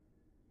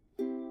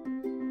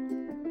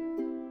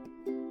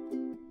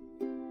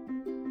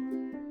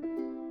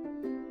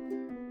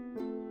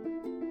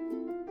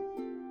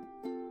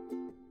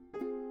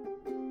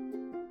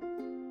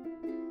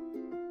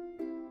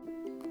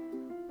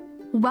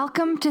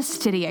Welcome to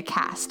Stydia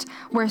Cast,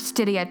 where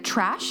Stydia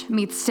trash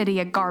meets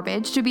Stydia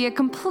garbage to be a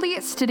complete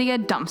Stydia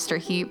dumpster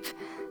heap.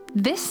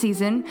 This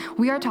season,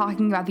 we are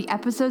talking about the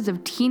episodes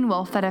of Teen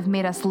Wolf that have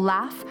made us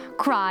laugh,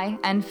 cry,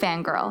 and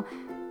fangirl,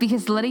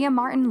 because Lydia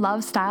Martin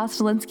loves Stiles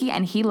Stilinski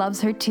and he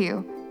loves her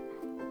too.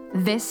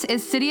 This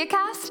is Stydia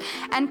Cast,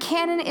 and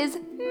Canon is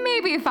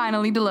maybe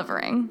finally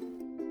delivering.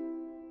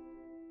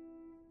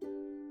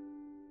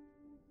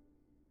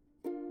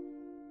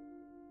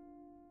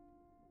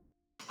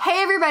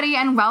 Hey everybody,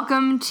 and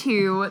welcome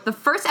to the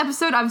first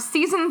episode of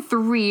Season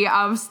 3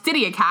 of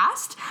Stydia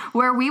Cast,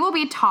 where we will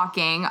be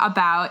talking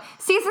about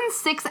Season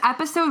 6,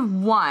 Episode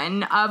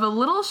 1 of a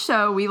little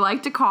show we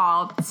like to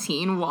call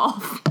Teen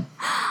Wolf.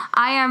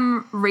 I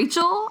am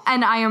Rachel,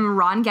 and I am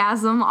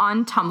Rongasm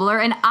on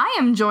Tumblr, and I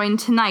am joined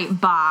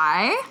tonight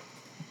by...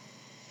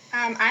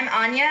 I'm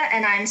Anya,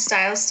 and I'm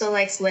Stiles Still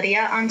Likes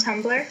Lydia on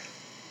Tumblr.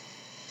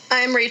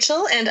 I'm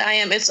Rachel, and I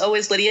am It's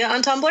Always Lydia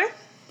on Tumblr.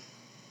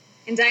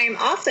 And I am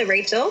also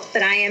Rachel,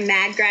 but I am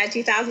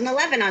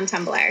MadGrad2011 on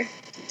Tumblr.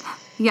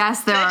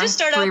 Yes, there are 3 Rachels. Can I just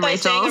start out by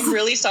saying I'm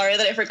really sorry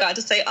that I forgot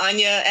to say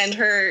Anya and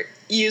her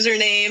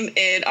username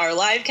in our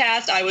live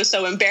cast. I was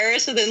so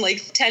embarrassed within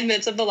 10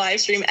 minutes of the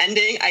live stream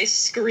ending. I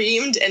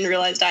screamed and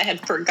realized I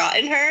had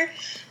forgotten her.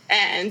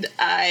 And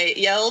I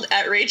yelled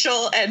at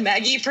Rachel and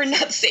Maggie for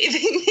not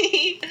saving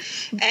me.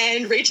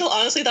 And Rachel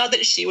honestly thought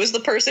that she was the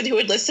person who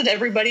had listed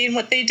everybody and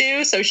what they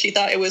do, so she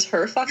thought it was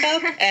her fuck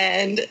up.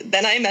 And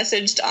then I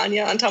messaged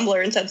Anya on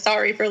Tumblr and said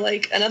sorry for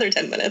another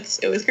 10 minutes.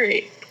 It was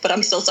great, but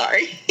I'm still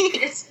sorry.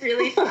 It's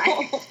really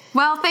fun.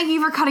 Well, thank you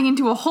for cutting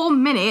into a whole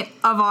minute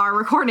of our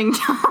recording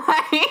time.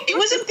 It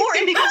was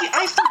important because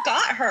I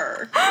forgot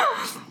her.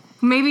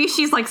 Maybe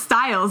she's like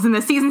Stiles in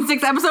the Season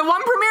 6, Episode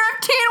 1 premiere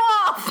of Teen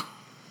Wolf!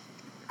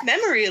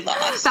 Memory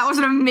loss. That was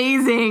an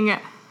amazing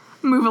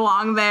move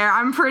along there.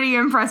 I'm pretty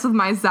impressed with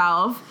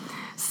myself.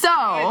 So...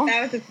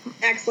 That was an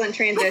excellent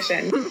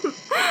transition.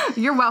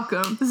 You're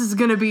welcome. This is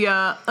going to be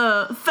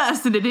a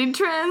fascinating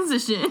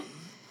transition.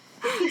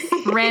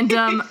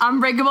 Random,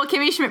 unbreakable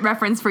Kimmy Schmidt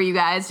reference for you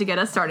guys to get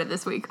us started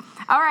this week.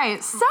 All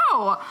right, so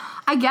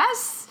I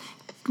guess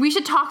we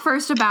should talk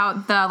first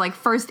about the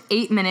first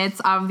 8 minutes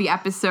of the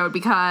episode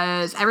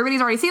because everybody's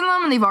already seen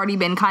them and they've already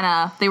been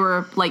they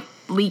were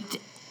leaked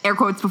air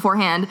quotes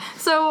beforehand.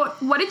 So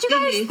what did you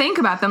guys think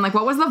about them?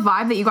 What was the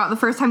vibe that you got the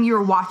first time you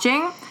were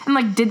watching?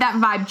 And did that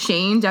vibe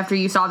change after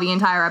you saw the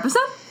entire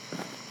episode?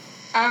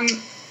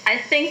 I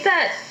think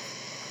that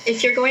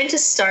if you're going to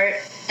start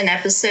an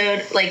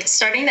episode,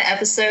 starting the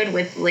episode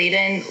with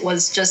Layden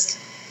was just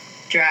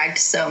dragged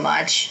so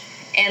much.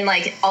 And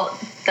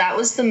that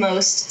was the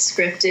most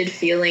scripted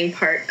feeling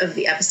part of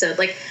the episode.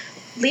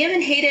 Liam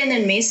and Hayden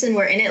and Mason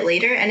were in it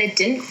later and it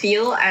didn't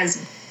feel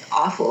as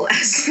awful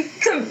as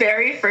the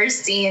very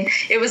first scene.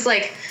 It was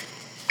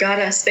got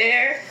a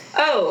spare?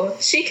 Oh,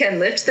 she can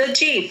lift the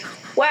Jeep.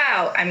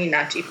 Wow. I mean,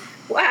 not Jeep.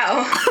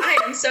 Wow. I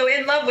am so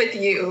in love with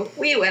you.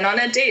 We went on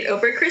a date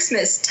over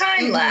Christmas.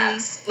 Time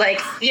lapse.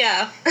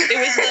 Yeah. It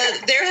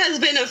was there has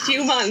been a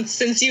few months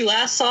since you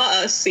last saw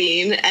us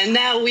scene, and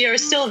now we are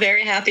still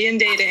very happy and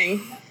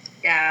dating.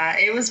 Yeah,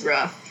 it was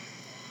rough.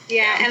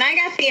 Yeah, and I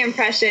got the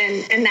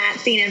impression in that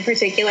scene in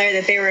particular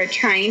that they were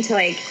trying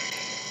to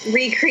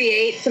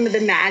recreate some of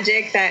the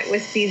magic that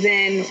was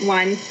season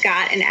 1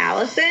 Scott and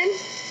Allison.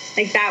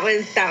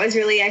 That was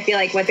really, I feel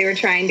what they were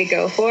trying to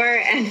go for,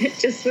 and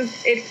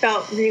it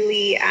felt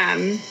really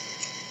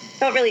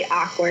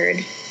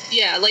awkward.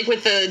 Yeah,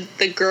 with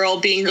the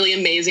girl being really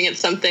amazing at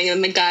something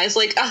and the guy's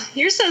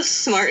you're so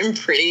smart and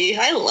pretty,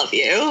 I love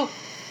you.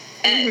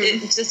 And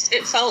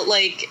it felt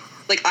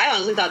I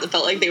honestly thought it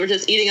felt like they were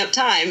just eating up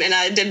time, and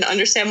I didn't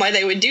understand why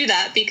they would do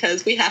that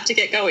because we have to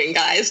get going,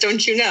 guys,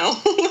 don't you know?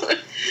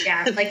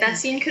 Yeah, that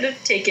scene could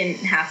have taken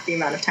half the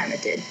amount of time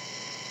it did.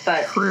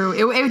 But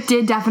true. It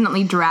did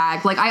definitely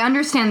drag. I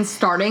understand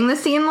starting the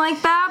scene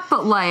like that,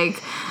 but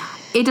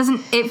it doesn't.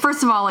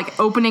 First of all,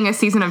 opening a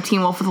season of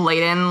Teen Wolf with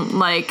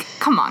Layden,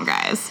 come on,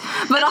 guys.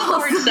 But that's also a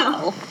hard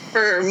sell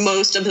for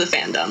most of the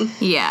fandom.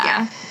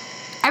 Yeah.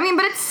 I mean,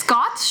 but it's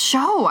Scott's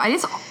show.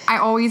 I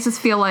always just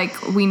feel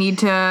we need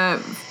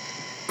to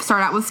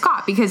start out with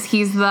Scott because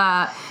he's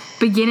the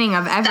beginning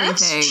of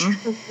everything.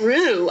 That's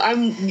true.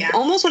 I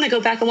almost want to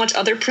go back and watch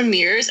other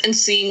premieres and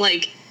seeing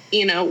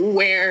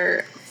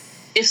where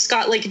if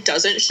Scott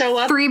doesn't show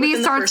up.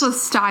 3B starts with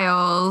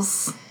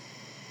Stiles.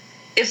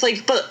 If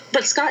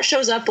but Scott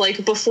shows up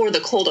before the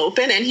cold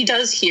open, and he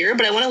does here.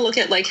 But I want to look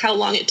at how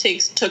long it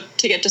took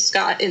to get to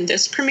Scott in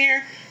this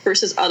premiere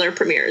versus other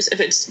premieres if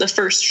it's the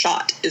first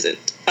shot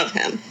isn't of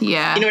him.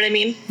 Yeah. You know what I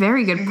mean?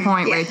 Very good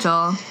point,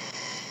 Rachel.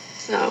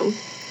 So,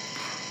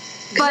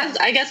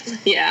 but I guess,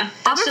 yeah.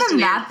 Other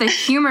than that, the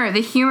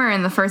humor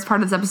in the first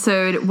part of this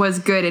episode was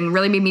good and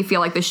really made me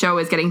feel like the show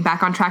is getting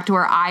back on track to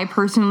where I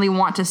personally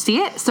want to see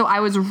it. So I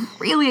was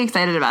really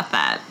excited about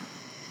that.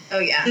 Oh,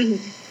 yeah.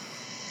 Mm-hmm.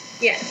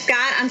 Yeah,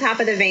 Scott on top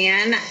of the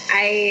van,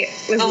 I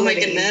was oh my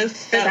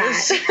goodness, for that. I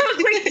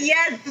was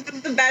yes, this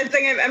is the best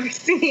thing I've ever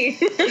seen.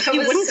 He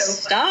wouldn't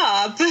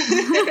stop.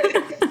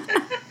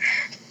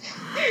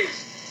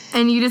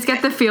 And you just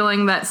get the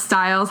feeling that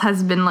Styles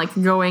has been, like,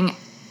 going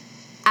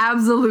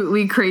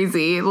absolutely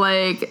crazy,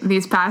 like,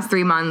 these past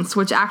 3 months,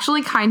 which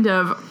actually kind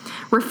of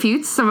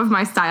refutes some of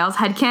my Styles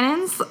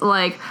headcanons.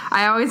 Like,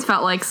 I always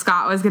felt like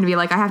Scott was going to be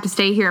like, I have to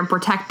stay here and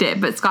protect it,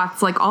 but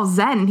Scott's, like, all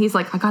zen, and he's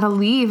like, I gotta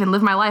leave and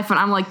live my life, and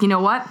I'm like, you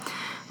know what?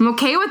 I'm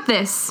okay with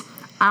this.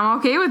 I'm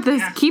okay with this.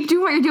 Yeah. Keep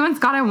doing what you're doing,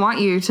 Scott. I want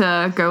you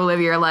to go live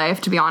your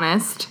life, to be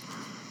honest.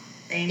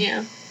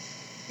 Same.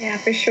 Yeah,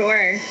 for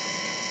sure.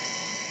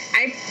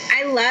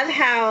 I love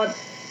how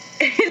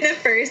in the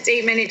first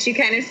 8 minutes you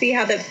kind of see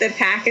how the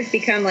pack has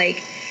become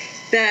like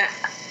the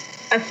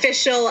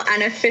official,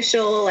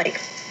 unofficial, like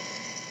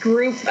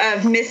group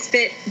of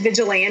misfit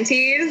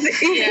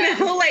vigilantes. You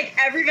know, like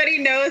everybody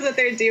knows what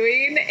they're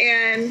doing,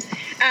 and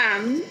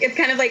it's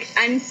kind of like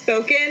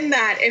unspoken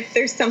that if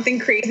there's something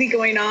crazy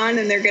going on,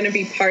 and they're going to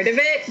be part of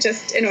it,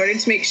 just in order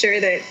to make sure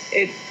that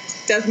it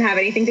doesn't have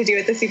anything to do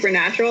with the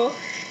supernatural.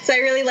 So I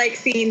really like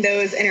seeing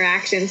those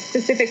interactions,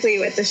 specifically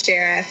with the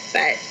sheriff,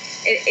 but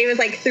it was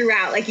like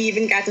throughout, like you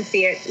even got to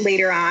see it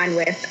later on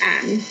with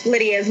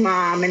Lydia's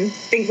mom and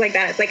things like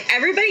that. It's like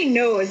everybody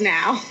knows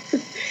now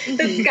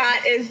that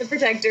Scott is the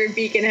protector of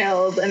Beacon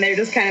Hills, and they're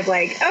just kind of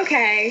like,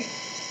 okay,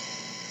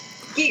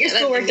 get your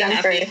schoolwork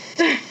done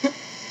first.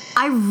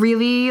 I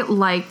really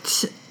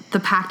liked the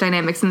pack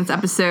dynamics in this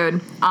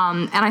episode,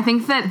 and I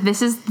think that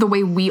this is the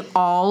way we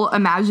all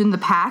imagine the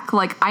pack.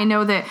 Like, I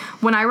know that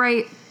when I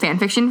write fan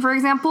fiction, for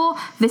example,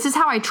 this is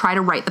how I try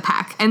to write the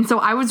pack, and so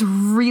I was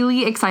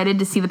really excited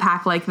to see the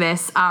pack like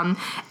this.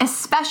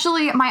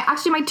 Especially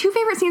my two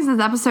favorite scenes in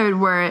this episode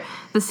were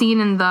the scene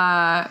in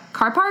the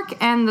car park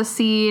and the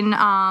scene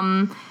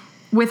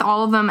with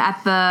all of them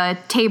at the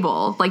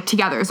table, like,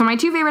 together. So my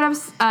two favorite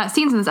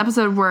scenes in this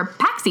episode were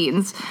pack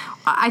scenes.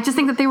 I just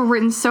think that they were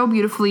written so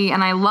beautifully,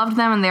 and I loved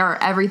them, and they are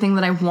everything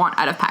that I want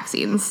out of pack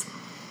scenes.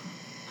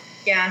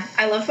 Yeah,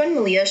 I love when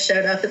Malia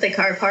showed up at the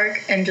car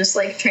park and just,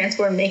 like,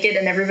 transformed naked,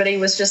 and everybody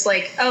was just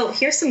like, oh,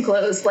 here's some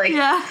clothes. Like,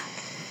 yeah.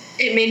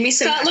 It made me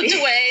so Scott happy. looked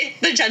away,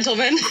 the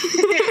gentleman.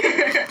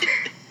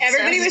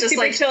 Everybody was just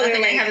super like, chill. Like,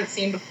 I haven't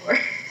seen before.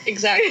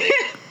 Exactly.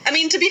 I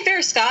mean, to be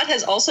fair, Scott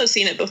has also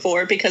seen it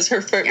before, because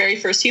her very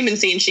first human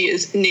scene, she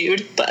is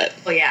nude, but...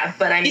 Well, yeah,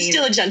 but I mean... He's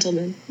still a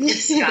gentleman.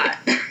 It's Scott.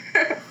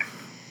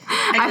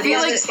 I feel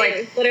like it's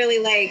like literally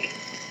like,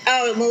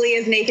 oh,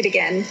 Malia's naked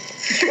again.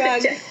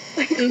 Shrug.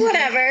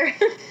 Whatever.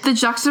 The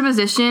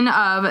juxtaposition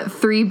of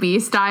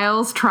 3B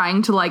Styles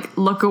trying to, like,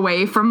 look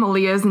away from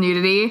Malia's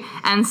nudity,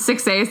 and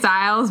 6A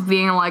Styles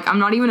being like, I'm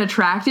not even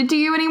attracted to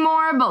you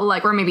anymore, but,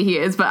 like, or maybe he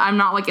is, but I'm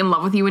not, like, in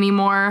love with you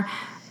anymore,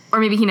 or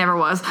maybe he never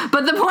was.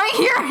 But the point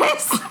here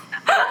is...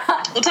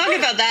 We'll talk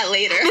about that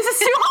later. This is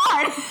too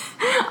hard.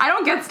 I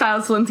don't get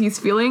Styles Felicite's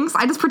feelings.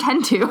 I just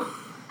pretend to.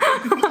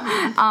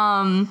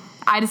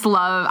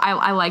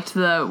 I liked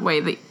the way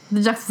the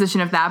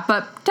juxtaposition of that,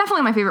 but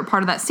definitely my favorite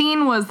part of that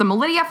scene was the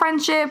Lydia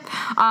friendship.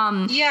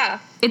 Yeah.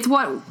 I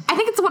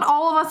think it's what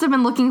all of us have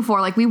been looking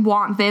for. Like, we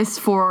want this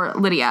for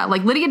Lydia.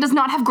 Like, Lydia does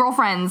not have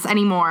girlfriends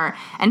anymore,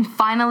 and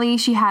finally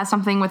she has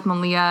something with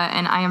Malia,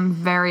 and I am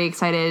very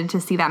excited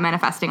to see that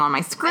manifesting on my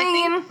screen.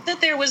 I think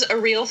that there was a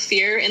real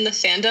fear in the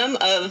fandom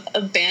of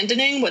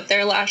abandoning what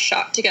their last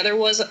shot together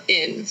was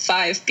in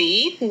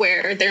 5B,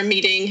 where they're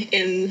meeting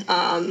in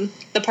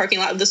the parking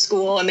lot of the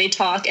school, and they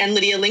talk, and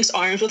Lydia links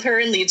arms with her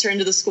and leads her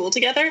into the school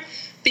together,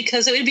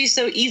 because it would be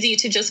so easy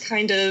to just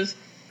kind of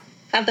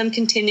have them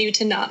continue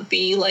to not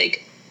be,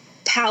 like,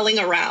 palling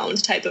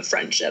around type of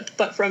friendship.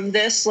 But from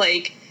this,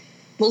 like,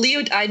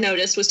 Malia, I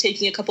noticed, was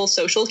taking a couple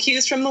social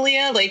cues from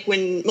Malia. Like,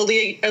 when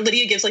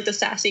Lydia gives, like, the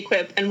sassy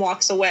quip and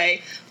walks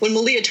away, when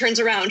Malia turns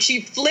around,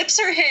 she flips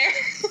her hair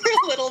for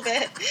a little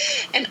bit.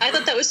 And I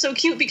thought that was so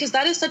cute, because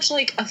that is such,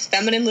 like, a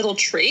feminine little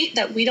trait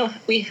that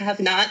we have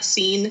not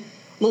seen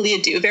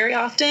Malia do very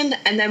often.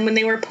 And then when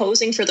they were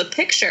posing for the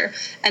picture,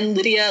 and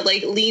Lydia,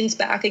 like, leans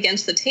back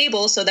against the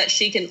table so that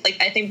she can, like,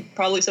 I think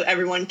probably so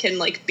everyone can,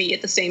 like, be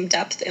at the same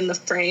depth in the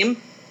frame,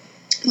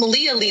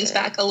 Malia leans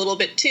back a little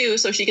bit too,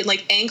 so she can,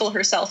 like, angle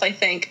herself, I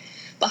think,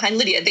 behind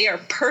Lydia. They are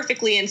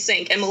perfectly in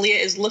sync, and Malia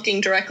is looking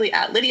directly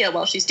at Lydia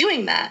while she's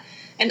doing that.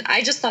 And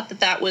I just thought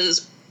that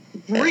was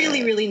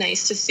really, really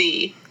nice to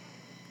see.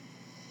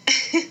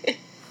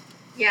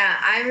 Yeah,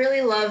 I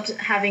really loved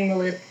having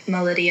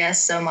Melidia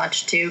so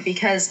much, too,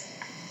 because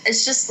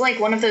it's just, like,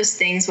 one of those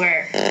things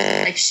where,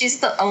 like, she's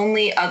the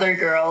only other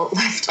girl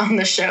left on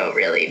the show,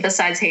 really,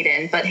 besides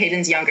Hayden, but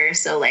Hayden's younger,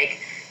 so,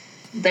 like,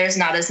 there's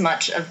not as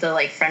much of the,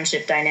 like,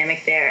 friendship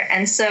dynamic there.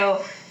 And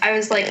so I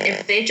was like,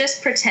 if they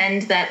just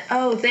pretend that,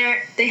 oh,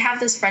 they have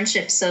this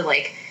friendship, so,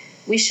 like,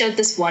 we showed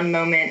this one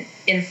moment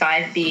in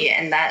 5B,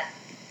 and that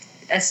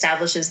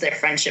establishes their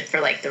friendship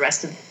for, like, the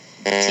rest of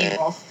Teen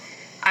Wolf.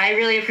 I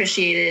really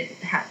appreciated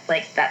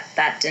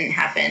that didn't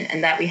happen,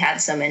 and that we had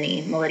so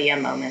many Melidia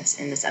moments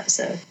in this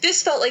episode.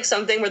 This felt like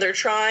something where they're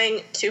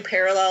trying to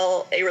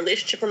parallel a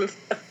relationship from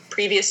a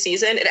previous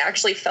season. It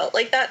actually felt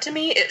like that to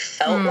me. It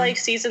felt like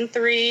season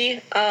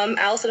 3,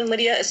 Allison and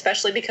Lydia,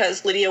 especially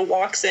because Lydia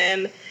walks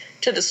in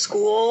to the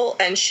school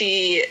and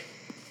she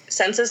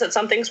senses that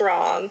something's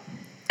wrong,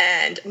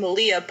 and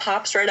Malia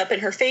pops right up in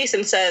her face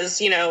and says,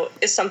 you know,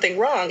 is something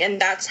wrong? And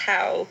that's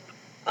how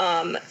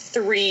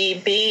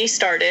 3B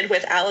started,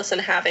 with Allison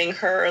having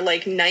her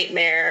like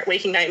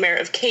waking nightmare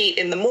of Kate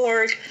in the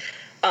morgue,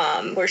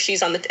 where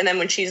she's on the, and then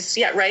when she's,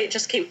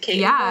 just Kate.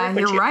 Yeah,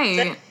 you're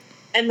right.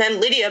 And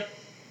then Lydia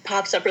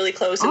pops up really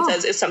close and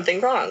says, is something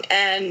wrong?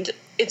 And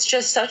it's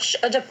just such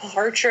a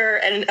departure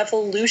and an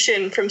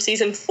evolution from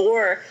season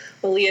 4.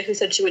 Malia, who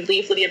said she would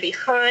leave Lydia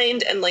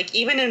behind, and like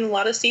even in a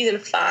lot of season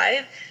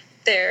 5,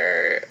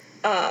 their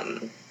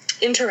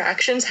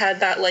interactions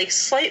had that like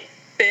slight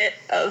bit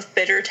of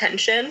bitter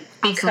tension,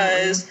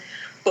 because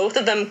both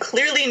of them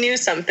clearly knew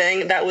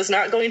something that was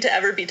not going to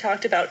ever be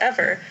talked about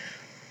ever.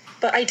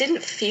 But I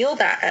didn't feel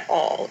that at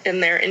all in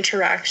their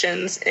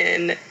interactions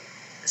in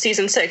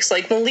season 6.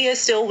 Like, Malia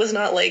still was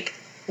not like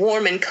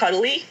warm and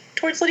cuddly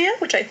towards Lydia,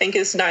 which I think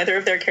is neither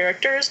of their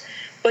characters,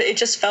 but it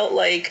just felt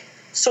like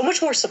so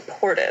much more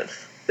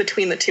supportive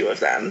between the two of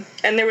them.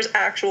 And there was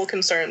actual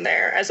concern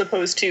there, as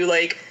opposed to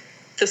like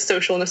the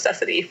social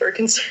necessity for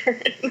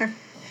concern.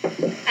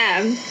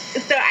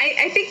 So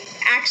I think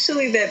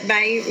actually that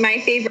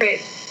my favorite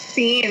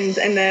scenes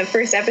in the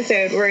first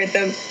episode were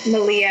the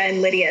Malia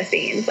and Lydia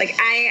scenes. Like,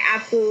 I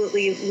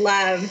absolutely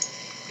loved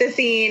the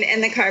scene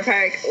in the car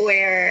park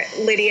where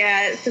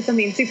Lydia says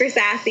something super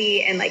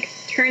sassy and like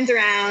turns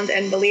around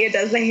and Malia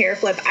does the hair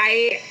flip.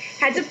 I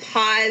had to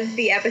pause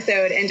the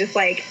episode and just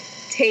like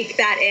take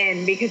that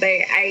in, because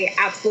I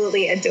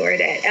absolutely adored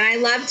it. And I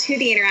loved too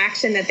the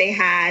interaction that they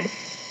had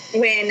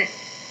when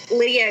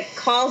Lydia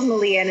calls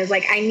Malia and is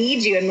like, I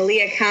need you. And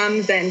Malia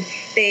comes and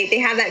they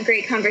have that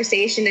great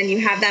conversation, and you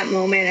have that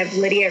moment of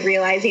Lydia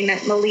realizing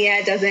that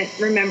Malia doesn't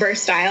remember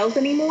Stiles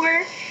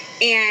anymore.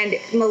 And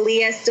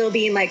Malia still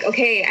being like,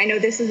 okay, I know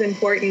this is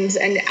important.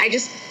 And I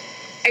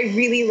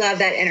really love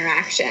that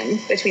interaction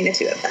between the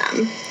two of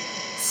them.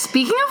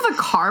 Speaking of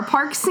the car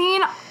park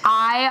scene,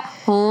 I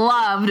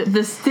loved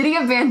the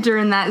Stydia banter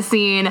in that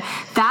scene.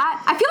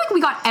 That, I feel like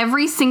we got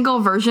every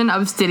single version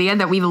of Stydia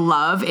that we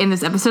love in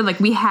this episode.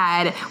 Like, we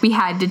had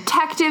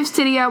detective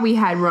Stydia, we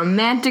had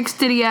romantic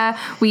Stydia,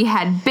 we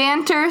had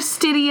banter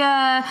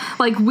Stydia.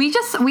 Like, we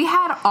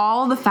had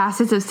all the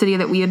facets of Stydia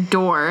that we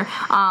adore.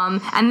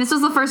 And this was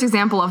the first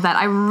example of that.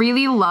 I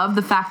really love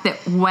the fact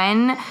that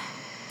when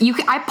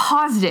I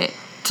paused it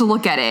to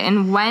look at it,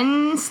 and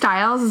when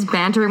Stiles is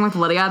bantering with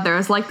Lydia,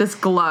 there's like this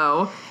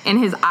glow in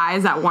his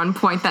eyes at one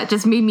point that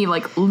just made me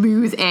like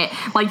lose it.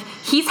 Like,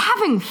 he's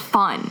having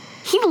fun.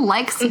 He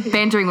likes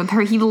bantering with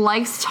her. He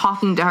likes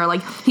talking to her.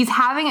 Like, he's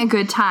having a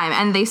good time.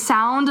 And they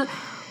sound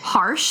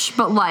harsh,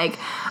 but like,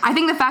 I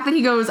think the fact that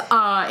he goes,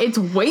 it's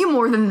way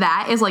more than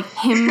that, is like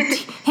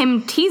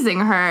him teasing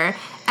her,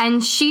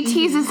 and she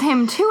teases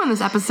him too in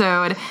this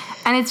episode.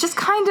 And it's just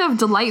kind of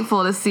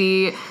delightful to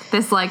see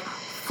this like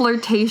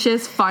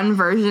flirtatious, fun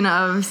version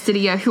of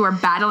Stydia who are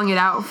battling it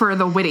out for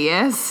the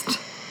wittiest.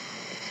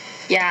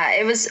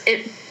 Yeah,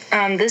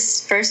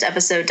 this first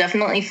episode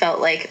definitely felt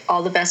like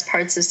all the best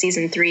parts of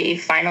season 3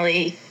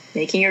 finally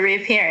making a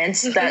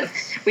reappearance that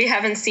we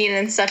haven't seen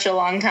in such a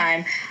long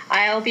time.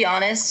 I'll be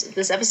honest,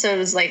 this episode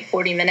was like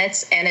 40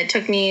 minutes, and it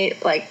took me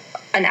like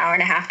an hour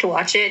and a half to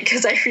watch it,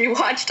 because I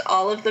rewatched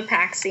all of the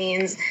pack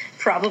scenes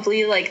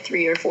probably like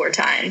 3 or 4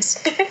 times.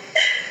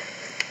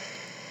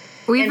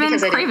 We've been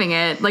craving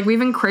it. Like, we've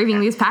been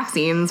craving these pack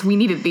scenes. We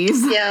needed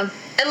these. Yeah.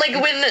 And, like,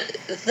 when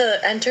the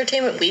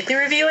Entertainment Weekly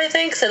review, I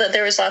think, said that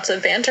there was lots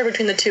of banter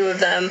between the two of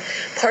them,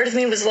 part of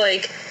me was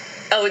like,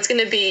 oh, it's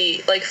going to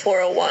be, like,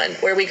 401,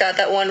 where we got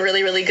that one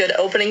really, really good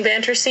opening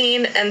banter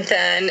scene, and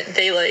then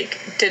they, like,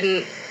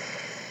 didn't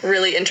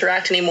really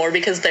interact anymore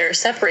because they're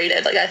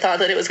separated. Like, I thought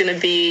that it was going to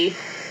be,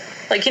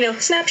 like, you know,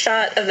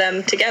 snapshot of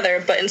them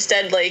together, but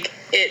instead, like,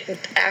 it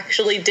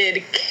actually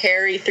did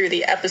carry through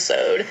the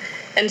episode.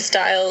 And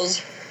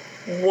Stiles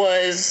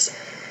was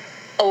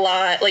a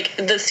lot, like,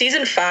 the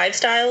season 5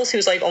 Stiles,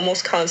 who's, like,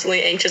 almost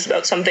constantly anxious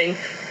about something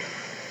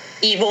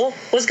evil,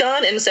 was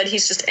gone. And instead,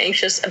 he's just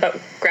anxious about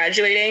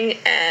graduating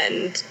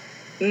and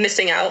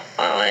missing out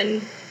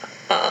on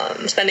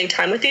spending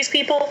time with these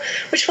people,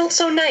 which felt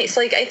so nice.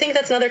 Like, I think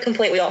that's another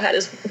complaint we all had,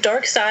 is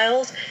Dark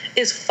Stiles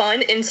is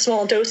fun in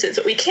small doses,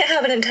 but we can't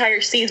have an entire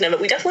season of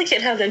it. We definitely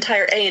can't have an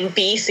entire A and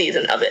B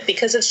season of it,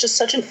 because it's just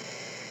such an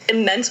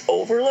immense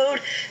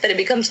overload that it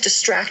becomes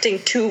distracting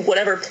to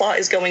whatever plot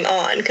is going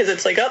on, because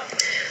it's like, oh,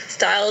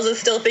 Stiles is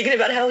still thinking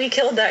about how he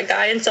killed that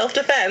guy in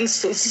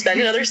self-defense. Let's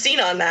spend another scene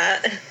on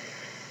that.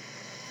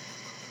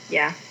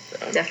 Yeah,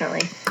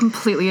 definitely.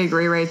 Completely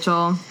agree,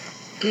 Rachel.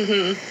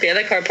 Mm-hmm. Yeah,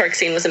 that car park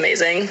scene was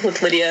amazing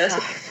with Lydia.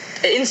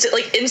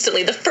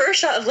 Instantly, the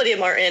first shot of Lydia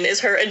Martin is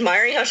her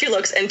admiring how she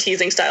looks and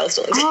teasing Stiles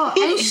still.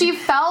 And she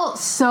felt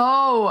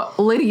so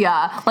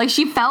Lydia. Like,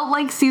 she felt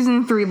like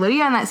season 3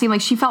 Lydia in that scene.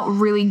 Like, she felt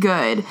really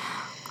good.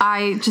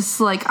 I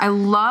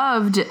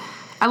loved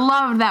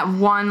that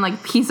one,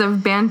 like, piece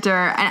of banter.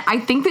 And I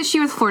think that she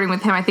was flirting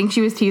with him. I think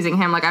she was teasing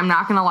him. Like, I'm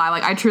not gonna lie.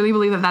 Like, I truly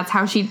believe that that's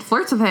how she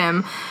flirts with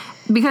him.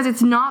 because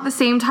it's not the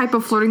same type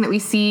of flirting that we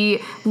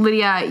see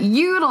Lydia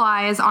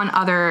utilize on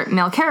other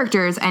male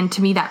characters, and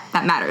to me that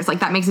matters. Like,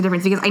 that makes a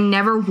difference, because I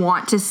never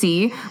want to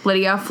see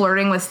Lydia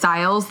flirting with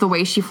Stiles the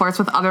way she flirts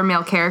with other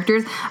male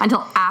characters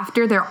until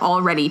after they're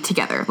already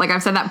together. Like,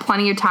 I've said that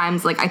plenty of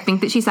times. Like, I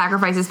think that she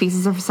sacrifices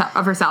pieces of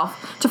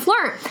herself to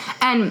flirt,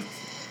 and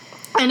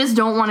I just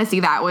don't want to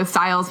see that with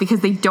Stiles, because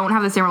they don't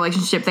have the same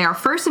relationship. They are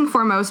first and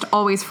foremost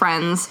always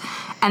friends,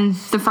 and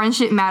the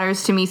friendship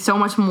matters to me so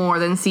much more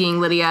than seeing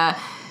Lydia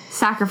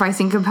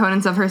sacrificing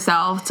components of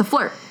herself to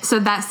flirt. So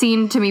that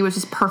scene to me was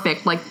just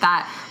perfect. Like,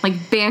 that,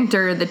 like,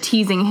 banter, the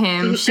teasing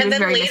him. She was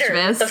very later,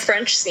 mischievous. The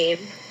French scene.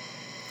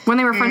 When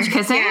they were French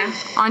kissing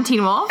on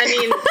Teen Wolf. I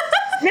mean,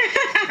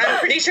 I'm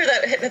pretty sure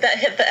that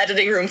hit the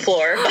editing room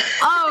floor.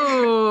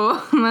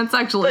 Oh, that's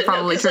actually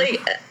probably true.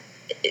 Like,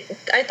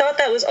 I thought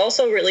that was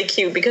also really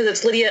cute, because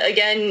it's Lydia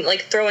again,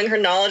 like, throwing her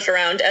knowledge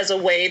around as a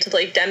way to,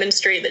 like,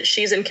 demonstrate that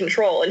she's in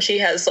control and she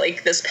has,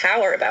 like, this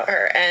power about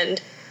her.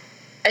 And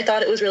I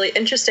thought it was really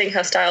interesting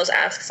how Stiles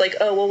asks, like,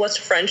 oh, well, what's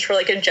French for,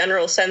 like, a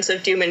general sense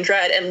of doom and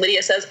dread? And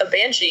Lydia says a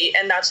banshee,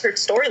 and that's her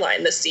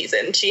storyline this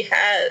season. She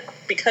had,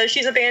 because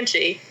she's a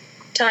banshee,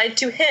 tied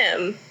to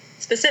him,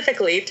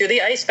 specifically through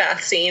the ice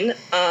bath scene,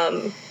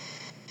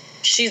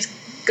 she's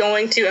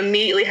going to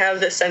immediately have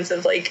this sense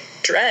of, like,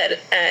 dread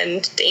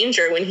and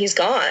danger when he's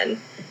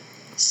gone.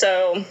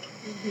 So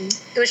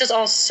it was just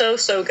all so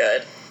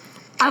good.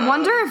 I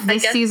wonder if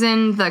this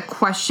season the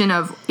question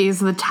of is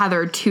the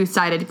tether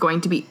two-sided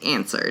going to be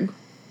answered.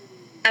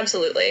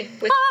 Absolutely.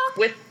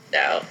 With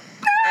doubt.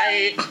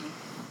 I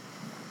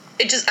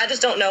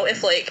just don't know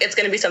if, like, it's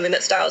going to be something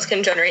that Stiles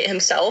can generate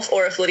himself,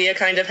 or if Lydia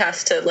kind of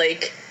has to,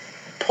 like,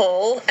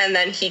 pull, and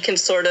then he can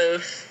sort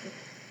of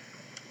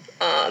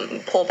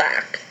pull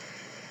back.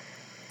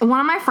 One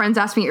of my friends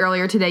asked me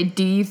earlier today,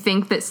 do you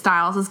think that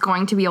Stiles is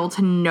going to be able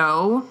to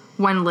know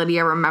when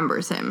Lydia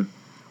remembers him?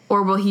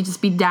 Or will he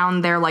just be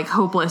down there, like,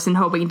 hopeless and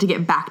hoping to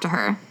get back to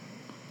her?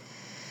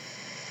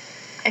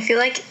 I feel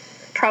like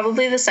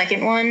probably the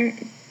second one,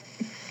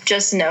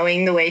 just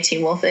knowing the way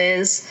Teen Wolf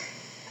is.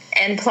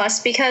 And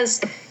plus,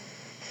 because,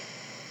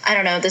 I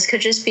don't know, this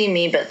could just be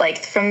me, but,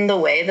 like, from the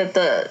way that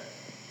the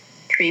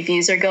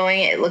previews are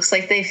going, it looks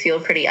like they feel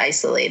pretty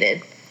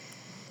isolated.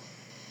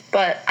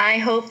 But I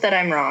hope that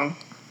I'm wrong.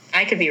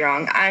 I could be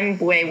wrong. I'm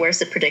way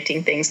worse at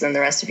predicting things than the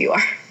rest of you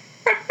are.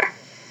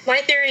 My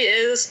theory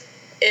is,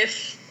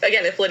 if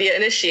Lydia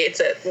initiates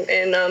it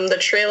in the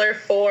trailer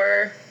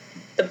for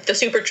the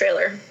super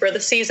trailer for the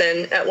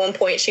season, at one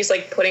point she's,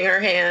 like, putting her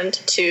hand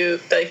to,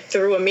 like,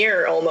 through a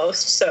mirror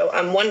almost. So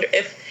I'm wondering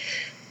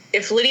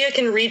if Lydia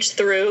can reach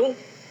through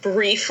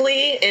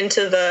briefly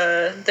into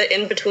the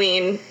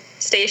in-between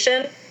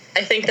station.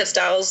 I think that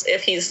Stiles,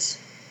 if he's,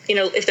 you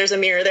know, if there's a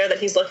mirror there that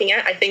he's looking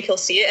at, I think he'll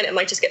see it, and it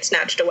might just get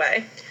snatched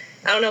away.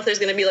 I don't know if there's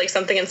going to be, like,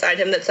 something inside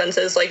him that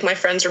senses, like, my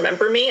friends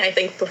remember me. I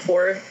think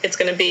before it's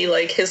going to be,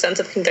 like, his sense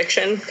of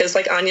conviction, because,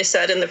 like Anya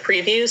said in the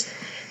previews,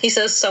 he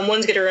says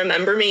someone's going to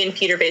remember me, and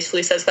Peter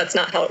basically says that's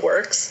not how it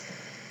works.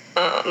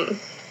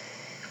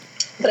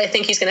 But I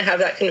think he's going to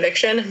have that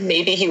conviction.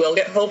 Maybe he will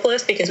get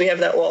hopeless because we have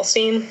that wall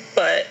scene,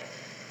 but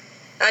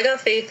I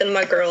got faith in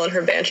my girl and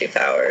her banshee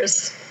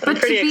powers. I'm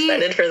pretty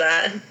excited for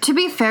that. To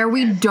be fair,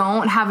 we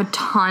don't have a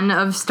ton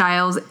of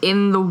Stiles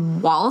in the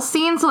wall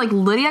scene, so, like,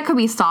 Lydia could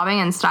be sobbing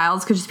and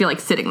Stiles could just be, like,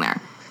 sitting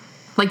there.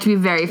 Like, to be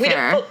very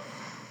fair.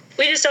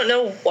 We just don't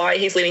know why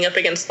he's leaning up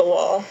against the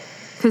wall.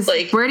 Because,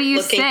 like, where do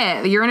you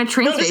sit? You're in a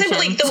train station. No,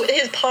 just like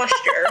his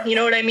posture. You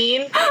know what I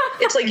mean?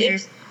 It's like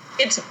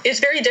it's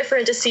very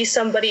different to see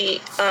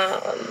somebody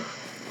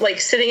like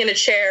sitting in a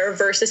chair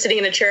versus sitting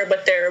in a chair,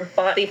 but their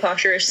body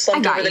posture is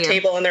slumped over the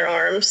table and their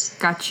arms.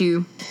 Got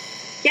you.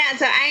 Yeah,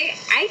 so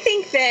I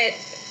think that,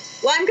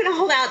 well, I'm going to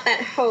hold out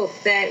that hope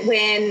that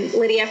when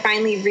Lydia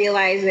finally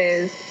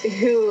realizes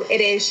who it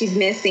is she's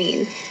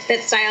missing,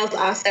 that Stiles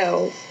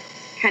also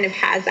kind of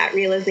has that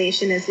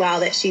realization as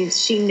well, that she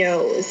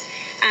knows.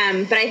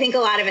 But I think a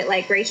lot of it,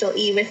 like Rachel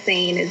E. was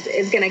saying,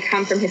 is going to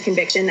come from his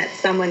conviction that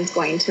someone's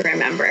going to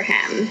remember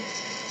him.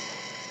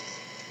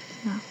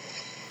 Yeah.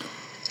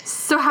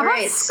 So how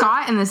about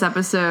Scott in this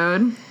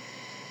episode?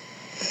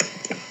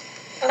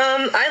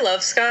 I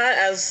love Scott,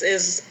 as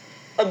is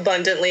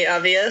abundantly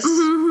obvious. He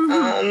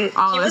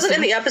wasn't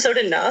in the episode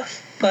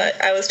enough,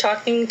 but I was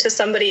talking to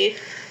somebody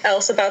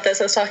else about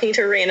this. I was talking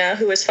to Raina,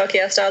 who is Fuck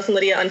Yeah Stiles and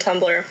Lydia on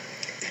Tumblr,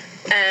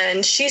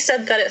 and she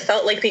said that it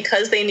felt like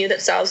because they knew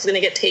that Stiles was going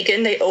to get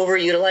taken, they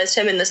overutilized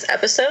him in this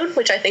episode,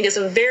 which I think is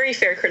a very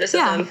fair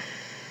criticism. Yeah.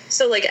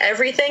 So, like,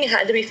 everything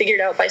had to be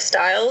figured out by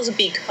Stiles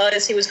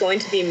because he was going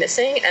to be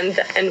missing, and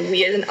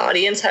we as an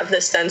audience have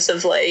this sense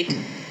of, like,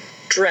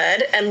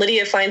 dread, and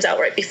Lydia finds out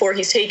right before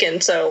he's taken,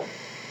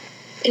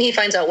 and he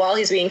finds out while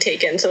he's being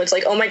taken, so it's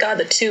like, oh my god,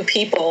 the two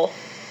people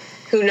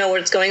who know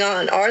what's going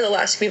on are the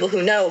last people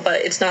who know,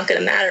 but it's not going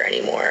to matter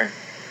anymore.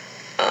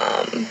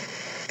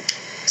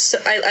 So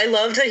I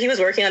loved that he was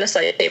working on a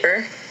psych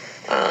paper.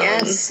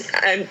 Yes.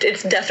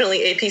 It's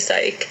definitely AP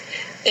Psych.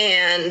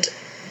 And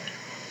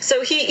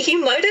so he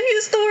might have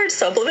used the word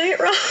sublimate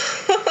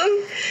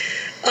wrong.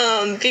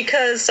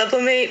 Because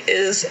sublimate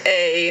is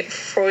a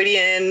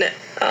Freudian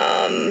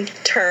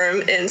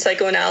term in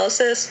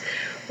psychoanalysis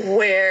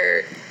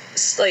where,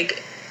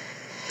 like,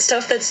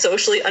 stuff that's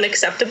socially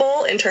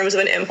unacceptable in terms of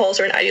an impulse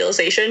or an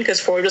idealization, because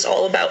Freud was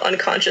all about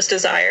unconscious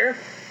desire,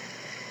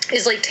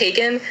 is, like,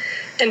 taken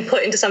and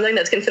put into something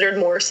that's considered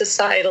more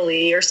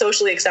societally or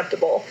socially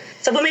acceptable.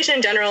 Sublimation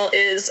in general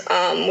is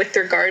with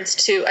regards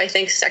to, I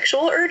think,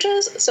 sexual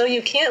urges. So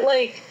you can't,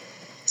 like,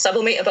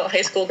 sublimate about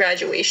high school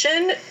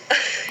graduation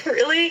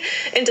really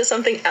into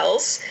something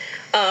else.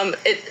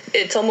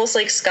 It's almost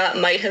like Scott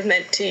might have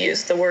meant to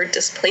use the word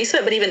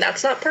displacement, but even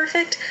that's not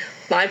perfect.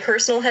 My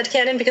personal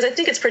headcanon, because I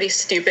think it's pretty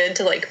stupid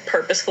to, like,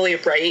 purposefully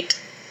write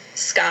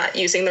Scott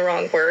using the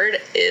wrong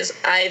word, is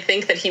I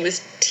think that he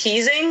was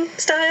teasing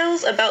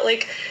Stiles about,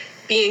 like,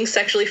 being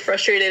sexually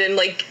frustrated and,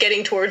 like,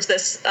 getting towards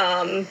this,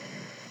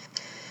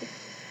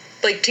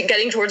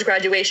 getting towards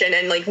graduation,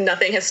 and, like,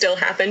 nothing has still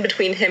happened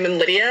between him and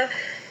Lydia.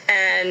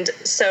 And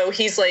so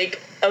he's, like,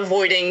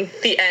 avoiding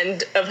the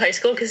end of high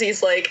school because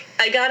he's like,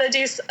 I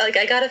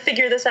gotta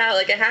figure this out.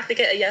 Like, I have to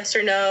get a yes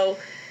or no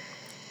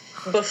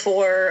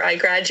before I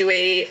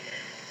graduate,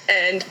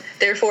 and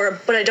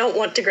therefore, but I don't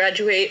want to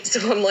graduate,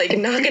 so I'm, like,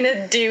 not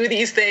gonna do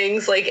these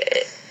things.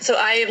 Like, so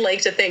I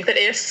like to think that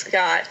if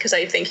Scott, because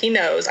I think he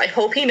knows, I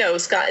hope he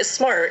knows Scott is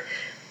smart,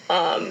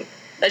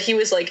 that he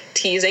was, like,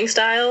 teasing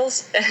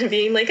Stiles and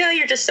being like, oh,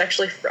 you're just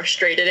sexually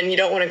frustrated and you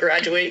don't want to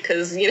graduate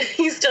because, you know,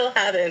 you still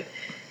haven't,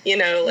 you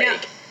know,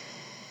 like,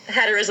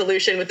 had a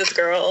resolution with this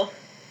girl.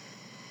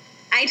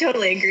 I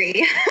totally agree.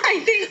 I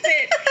think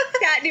that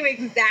Scott knew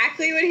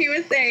exactly what he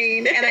was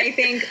saying, and I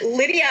think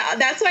Lydia,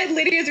 that's why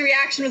Lydia's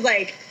reaction was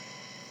like,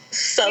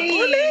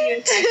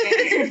 sublimate?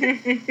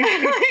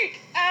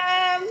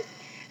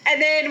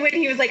 And then when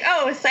he was like,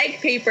 oh, a psych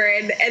paper,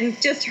 and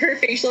just her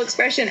facial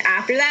expression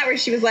after that, where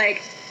she was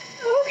like,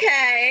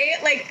 okay,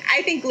 like,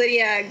 I think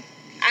Lydia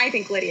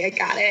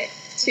got it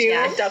too.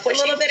 Yeah, definitely.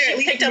 A little bit, or at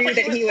least knew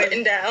that he was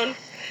putting down.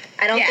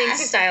 I don't think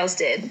Stiles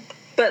did,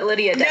 but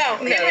Lydia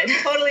definitely did. No,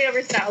 totally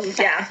over Stiles'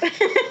 head.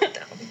 Yeah.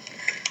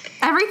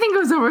 Everything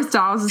goes over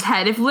Stiles'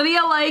 head. If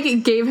Lydia,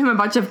 like, gave him a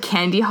bunch of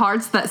candy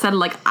hearts that said,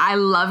 like, I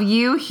love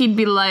you, he'd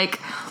be like,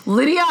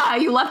 Lydia,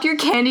 you left your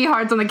candy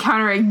hearts on the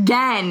counter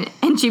again.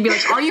 And she'd be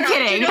like, are you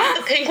kidding? You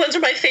know, the pink ones are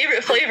my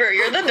favorite flavor.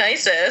 You're the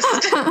nicest.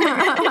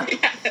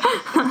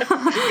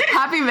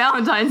 Happy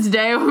Valentine's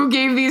Day. Who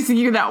gave these to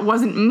you? That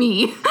wasn't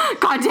me.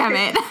 God damn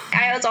it.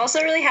 I was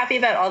also really happy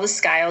about all the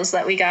Skiles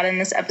that we got in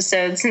this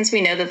episode, since we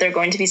know that they're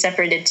going to be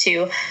separated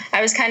too.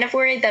 I was kind of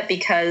worried that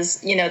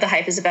because, you know, the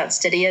hype is about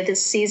Stydia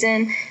this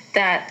season,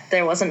 that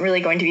there wasn't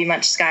really going to be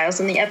much Skiles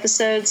in the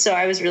episode. So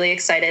I was really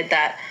excited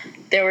that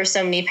there were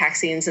so many pack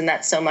scenes and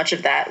that so much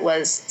of that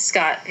was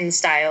Scott and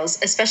Stiles,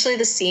 especially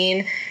the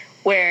scene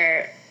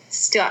where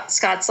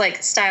Scott's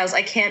like, Stiles,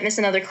 I can't miss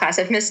another class.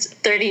 I've missed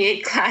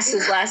 38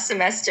 classes last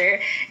semester.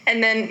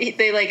 And then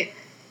they, like,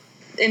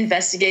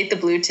 investigate the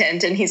blue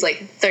tint, and he's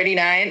like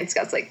 39, and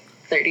Scott's like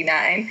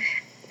 39.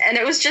 And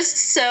it was just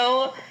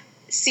so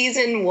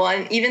season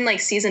one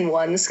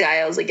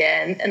Skiles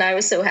again, and I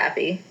was so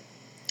happy.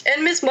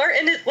 And Miss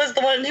Martin was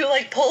the one who,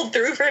 like, pulled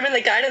through for him in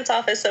the guidance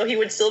office so he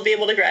would still be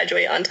able to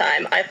graduate on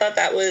time. I thought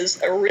that was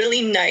a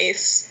really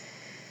nice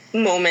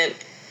moment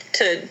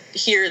to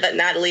hear that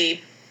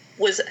Natalie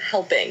was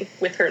helping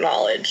with her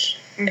knowledge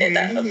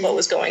of what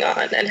was going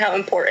on, and how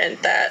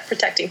important that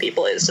protecting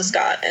people is to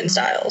Scott and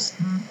Stiles.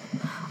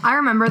 I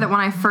remember that when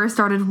I first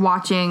started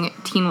watching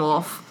Teen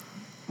Wolf,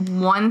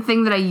 one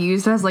thing that I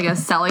used as, like, a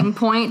selling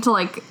point to,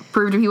 like,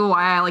 prove to people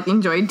why I, like,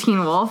 enjoyed Teen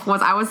Wolf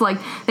was I was like,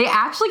 they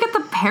actually get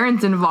the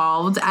parents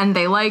involved, and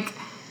they, like,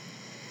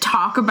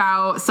 talk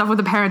about stuff with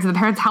the parents, and the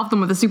parents help them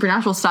with the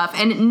supernatural stuff,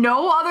 and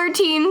no other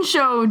teen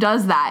show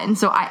does that. And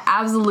so I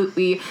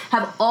absolutely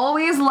have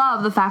always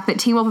loved the fact that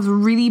Teen Wolf is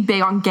really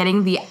big on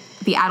getting the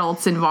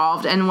adults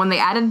involved. And when they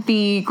added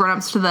the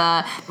grown-ups to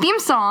the theme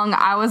song,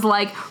 I was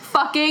like,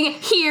 fucking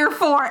here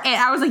for it.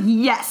 I was like,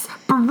 yes,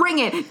 bring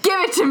it, give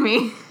it to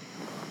me.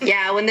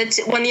 Yeah, when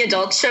the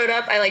adults showed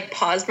up, I, like,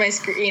 paused my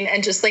screen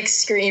and just, like,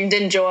 screamed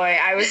in joy.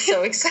 I was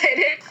so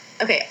excited.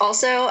 Okay,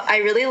 also, I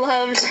really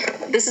loved,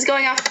 this is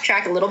going off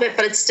track a little bit,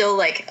 but it's still,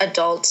 like,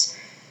 adult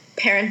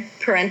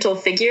parental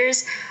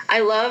figures.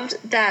 I loved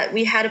that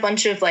we had a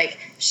bunch of, like,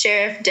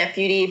 sheriff,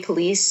 deputy,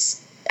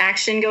 police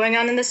action going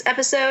on in this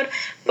episode,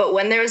 but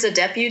when there was a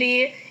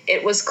deputy,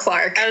 it was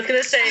Clark. I was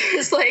gonna say,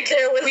 it's like,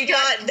 we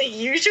got the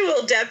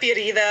usual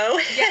deputy, though.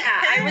 Yeah,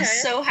 I was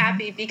so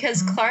happy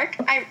because Clark,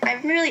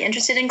 I'm really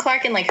interested in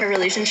Clark and, like, her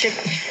relationship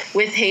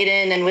with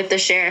Hayden and with the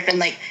sheriff, and,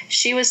 like,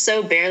 she was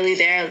so barely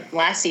there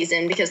last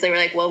season because they were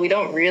like, well, we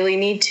don't really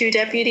need two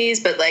deputies,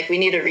 but, like, we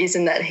need a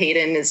reason that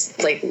Hayden is,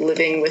 like,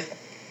 living with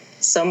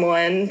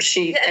someone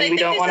and we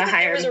don't want to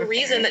hire. There was a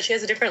reason that she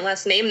has a different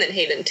last name than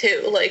Hayden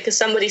too. Like, because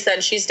somebody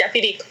said she's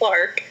Deputy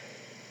Clark,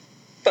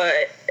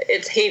 but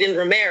it's Hayden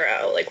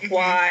Romero. Like,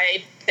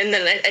 why? And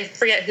then I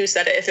forget who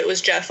said it, if it was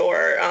Jeff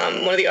or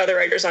one of the other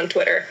writers on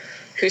Twitter,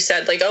 who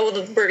said, like, oh,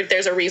 well,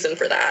 there's a reason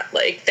for that.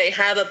 Like, they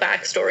have a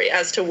backstory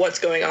as to what's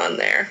going on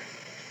there.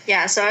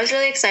 Yeah, so I was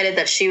really excited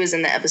that she was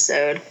in the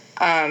episode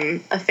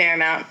a fair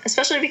amount,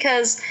 especially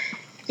because,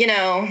 you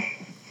know,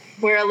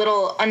 we're a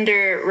little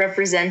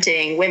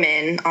underrepresenting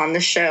women on the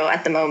show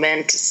at the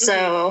moment.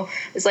 So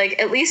it's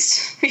like, at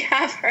least we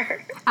have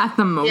her. At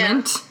the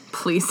moment,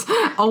 please,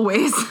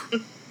 always.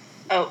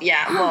 Oh,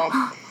 yeah,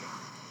 well,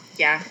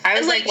 yeah. I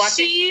was like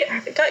watching. She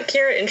got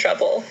Kira in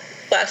trouble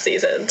last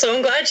season, so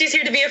I'm glad she's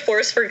here to be a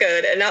force for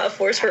good and not a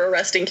force for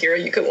arresting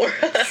Kira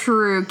Yukimura.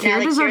 True,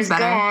 Kira deserves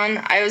better.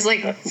 Gone. I was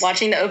like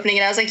watching the opening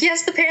and I was like,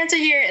 yes, the parents are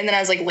here. And then I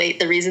was like,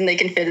 wait, the reason they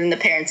can fit in the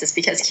parents is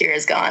because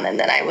Kira's gone. And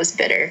then I was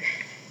bitter.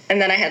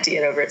 And then I had to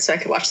get over it so I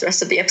could watch the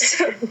rest of the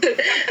episode.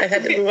 I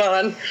had to move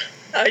on.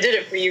 I did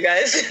it for you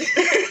guys.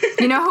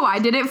 You know who I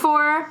did it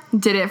for?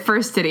 Did it for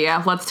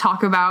Stydia. Let's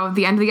talk about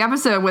the end of the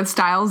episode with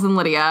Styles and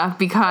Lydia,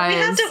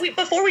 because...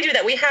 Before we do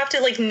that, we have to,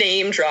 like,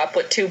 name drop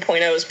what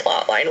 2.0's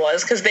plotline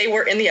was, because they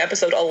were in the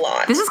episode a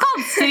lot. This is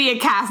called Stydia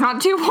Cast,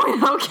 not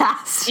 2.0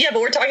 Cast. Yeah,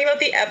 but we're talking about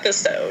the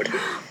episode.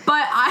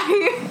 But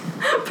I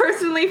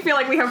personally feel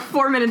like we have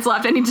 4 minutes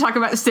left. I need to talk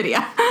about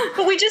Stydia.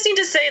 But we just need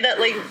to say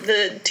that, like,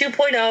 the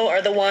 2.0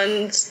 are the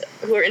ones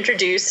who are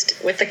introduced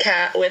with the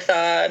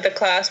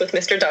class with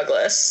Mr.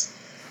 Douglas,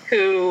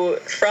 who,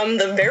 from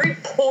the very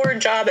poor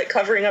job at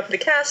covering up the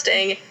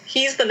casting,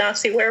 he's the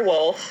Nazi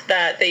werewolf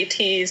that they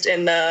teased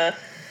in the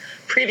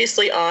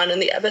previously on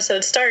and the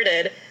episode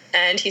started,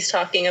 and he's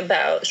talking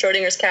about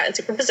Schrodinger's cat and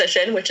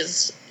superposition, which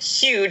is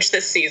huge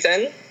this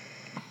season.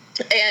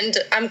 And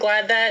I'm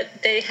glad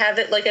that they have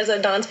it, like, as a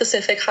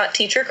non-specific hot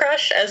teacher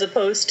crush, as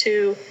opposed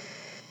to...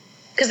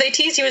 Because they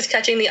teased he was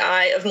catching the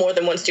eye of more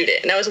than one student,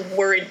 and I was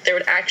worried there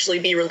would actually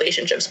be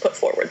relationships put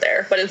forward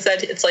there. But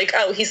instead, it's like,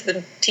 oh, he's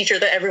the teacher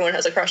that everyone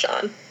has a crush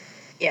on.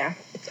 Yeah.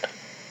 So,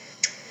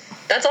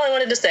 that's all I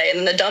wanted to say. And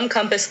then the dumb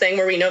compass thing,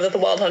 where we know that the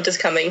Wild Hunt is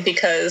coming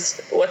because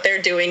what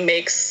they're doing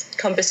makes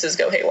compasses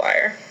go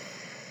haywire.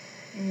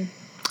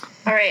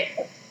 All right.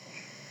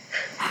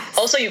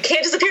 Also, you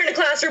can't disappear in a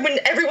classroom when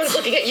everyone's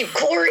looking at you,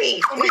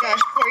 Corey. Oh my gosh,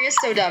 Corey is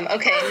so dumb.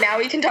 Okay, now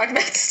we can talk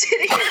about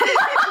Stydia.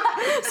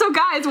 So,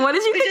 guys, what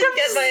did you think of...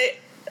 Get my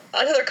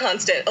another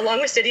constant.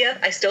 Along with Stydia,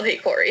 I still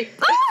hate Corey.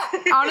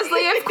 Honestly,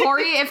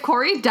 if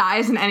Corey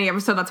dies in any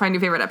episode, that's my new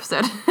favorite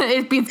episode.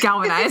 It beats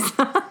Galvanize.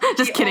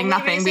 Just kidding,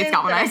 nothing beats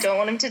Galvanize. I don't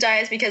want him to die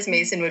is because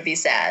Mason would be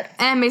sad.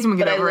 And Mason would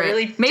get over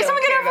it. Mason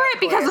would get over it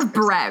because of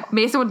Brett.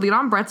 Mason would lean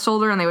on Brett's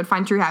shoulder and they would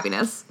find true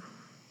happiness.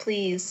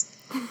 Please.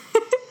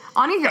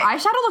 Anya, your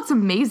eyeshadow looks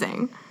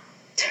amazing.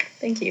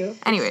 Thank you.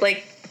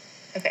 Anyway.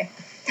 Okay.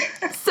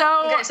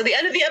 So the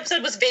end of the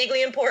episode was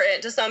vaguely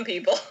important to some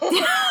people. So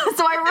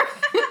I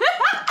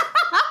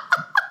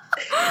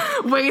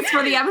waits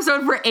for the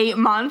episode for 8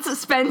 months,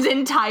 spends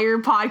entire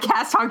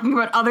podcast talking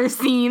about other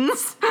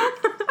scenes.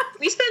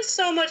 We spent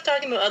so much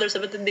talking about other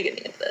stuff at the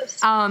beginning of this.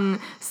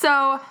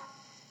 So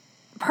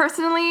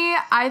personally,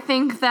 I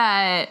think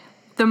that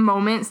the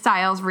moment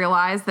Styles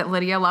realized that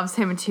Lydia loves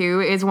him too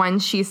is when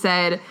she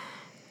said,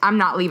 I'm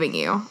not leaving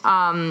you.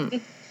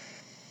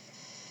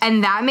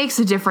 And that makes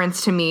a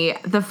difference to me.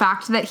 The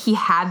fact that he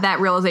had that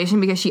realization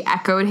because she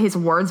echoed his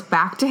words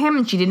back to him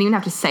and she didn't even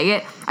have to say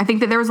it. I think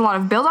that there was a lot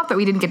of buildup that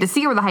we didn't get to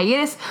see over the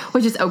hiatus,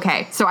 which is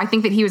okay. So I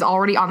think that he was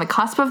already on the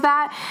cusp of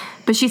that.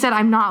 But she said,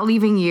 I'm not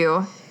leaving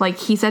you, like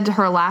he said to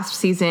her last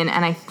season.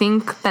 And I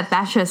think that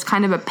that just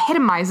kind of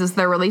epitomizes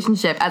their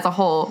relationship as a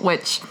whole,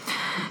 which,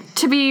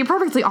 to be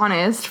perfectly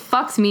honest,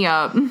 fucks me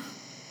up.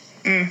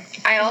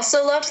 I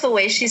also loved the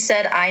way she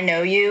said, I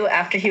know you,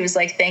 after he was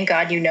like, thank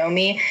God you know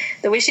me.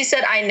 The way she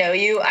said, I know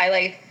you,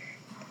 I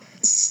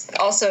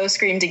also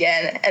screamed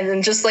again and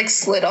then just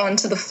slid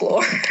onto the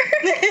floor.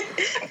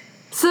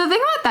 So the thing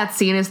about that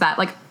scene is that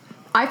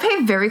I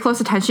pay very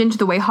close attention to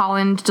the way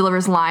Holland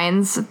delivers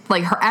lines,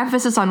 her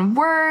emphasis on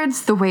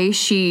words, the way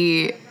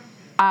she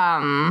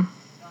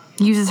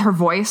uses her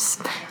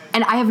voice.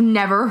 And I have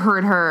never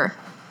heard her,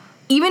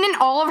 even in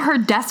all of her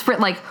desperate,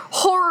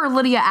 horror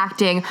Lydia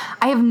acting,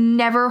 I have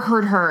never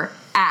heard her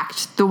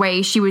act the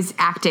way she was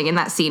acting in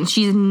that scene.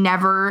 She's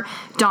never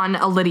done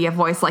a Lydia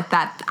voice like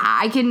that.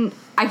 I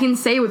can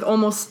say with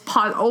almost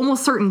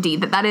certainty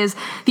that is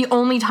the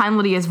only time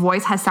Lydia's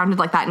voice has sounded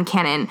like that in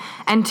canon.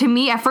 And to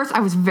me, at first,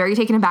 I was very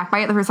taken aback by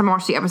it. The first time I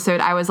watched the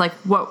episode, I was like,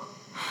 whoa.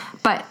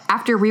 But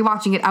after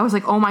rewatching it, I was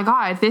like, oh my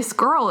God, this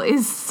girl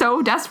is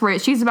so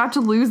desperate. She's about to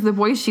lose the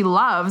boy she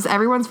loves.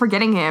 Everyone's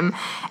forgetting him.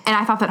 And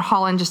I thought that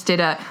Holland just did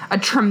a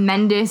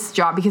tremendous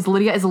job because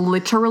Lydia is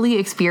literally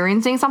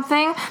experiencing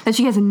something that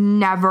she has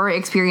never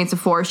experienced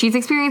before. She's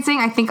experiencing,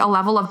 I think, a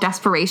level of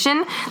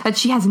desperation that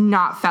she has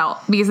not felt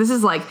because this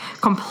is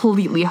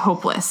completely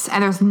hopeless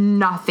and there's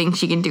nothing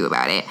she can do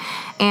about it.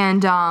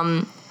 And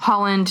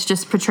Holland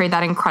just portrayed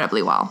that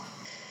incredibly well.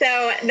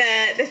 So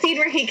the scene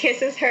where he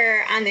kisses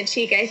her on the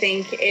cheek, I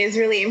think, is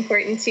really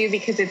important, too,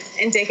 because it's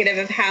indicative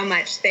of how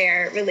much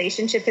their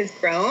relationship has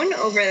grown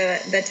over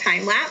the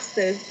time lapse,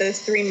 those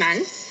 3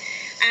 months.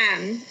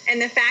 And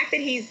the fact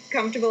that he's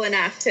comfortable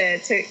enough to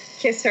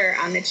kiss her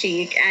on the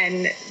cheek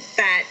and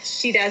that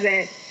she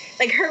doesn't,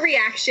 her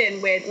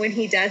reaction when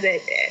he does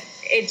it,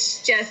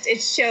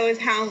 it shows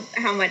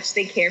how much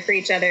they care for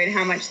each other and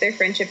how much their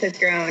friendship has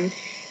grown.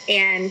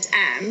 And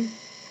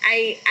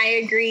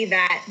I agree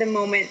that the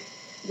moment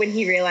when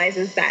he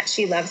realizes that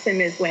she loves him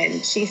is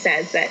when she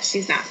says that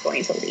she's not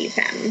going to leave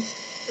him.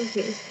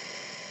 Mm-hmm.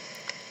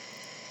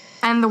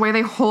 And the way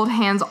they hold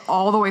hands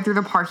all the way through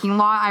the parking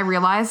lot, I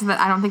realized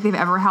that I don't think they've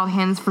ever held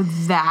hands for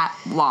that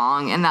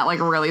long, and that, like,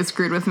 really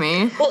screwed with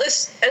me. Well,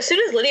 as soon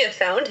as Lydia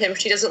found him,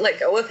 she doesn't let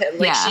go of him.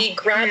 Like, she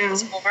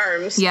grabs his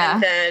arms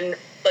and then,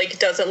 like,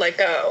 doesn't let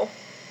go.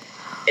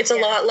 It's a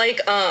lot like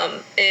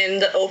in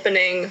the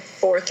opening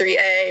for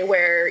 3A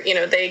where, you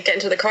know, they get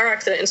into the car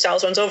accident and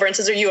Stiles runs over and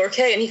says, "Are you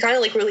okay?" And he kind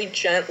of, like, really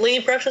gently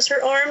brushes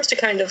her arms to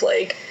kind of,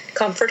 like,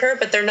 comfort her,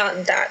 but they're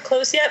not that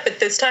close yet.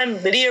 But this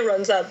time, Lydia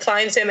runs up,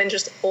 finds him, and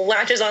just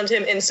latches onto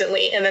him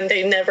instantly, and then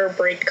they never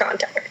break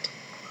contact.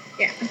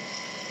 Yeah.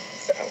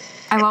 So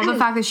I love the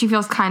fact that she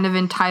feels kind of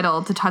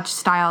entitled to touch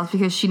Stiles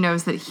because she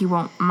knows that he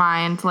won't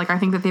mind. Like, I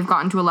think that they've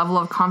gotten to a level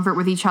of comfort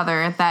with each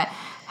other that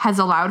has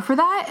allowed for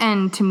that,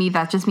 and to me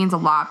that just means a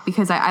lot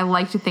because I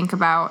like to think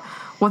about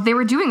what they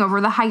were doing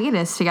over the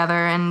hiatus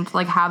together and,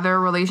 like, how their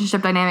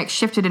relationship dynamic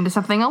shifted into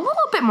something a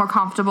little bit more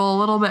comfortable, a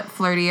little bit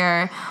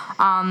flirtier,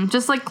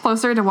 just, like,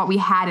 closer to what we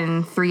had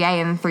in 3A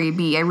and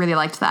 3B. I really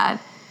liked that.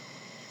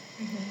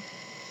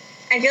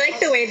 I feel like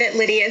the way that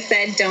Lydia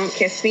said, "Don't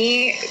kiss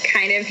me,"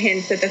 kind of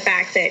hints at the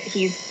fact that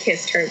he's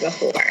kissed her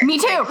before. Me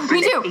too, like,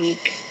 me too.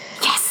 Cheek,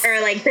 Yes! or,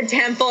 like, the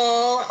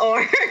temple,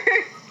 or...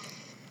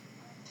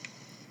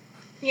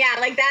 Yeah,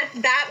 like,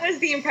 that was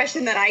the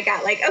impression that I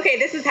got. Like, okay,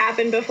 this has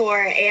happened before,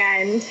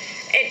 and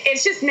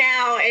it's just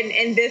now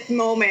in this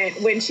moment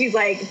when she's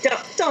like,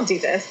 don't do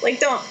this.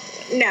 Like, no.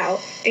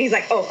 And he's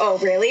like, oh,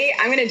 really?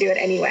 I'm going to do it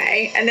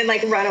anyway. And then,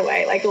 like, run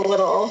away, like, a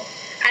little...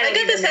 I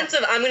get the sense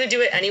of, I'm going to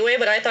do it anyway,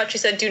 but I thought she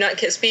said, "Do not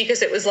kiss me,"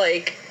 because it was,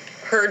 like,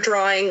 her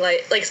drawing,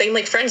 like saying,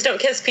 like, friends don't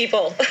kiss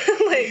people.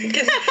 like,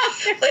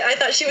 I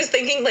thought she was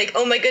thinking, like,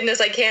 oh, my goodness,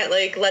 I can't,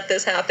 like, let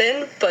this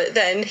happen. But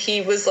then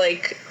he was,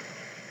 like...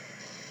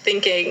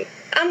 thinking,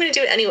 I'm going to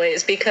do it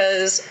anyways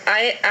because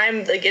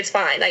I'm like, it's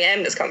fine. I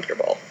am this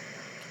comfortable.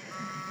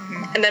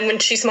 Mm-hmm. And then when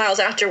she smiles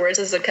afterwards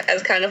as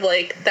kind of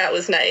like, that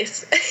was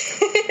nice.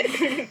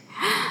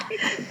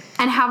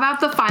 And how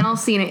about the final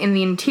scene in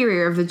the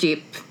interior of the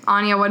Jeep?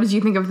 Anya, what did you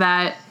think of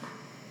that?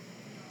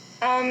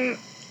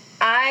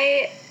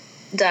 I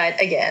died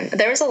again.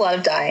 There was a lot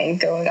of dying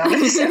going on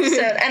in this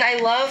episode, and I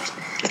loved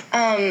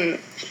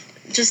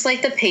just,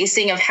 like, the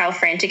pacing of how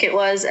frantic it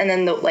was, and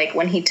then, like,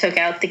 when he took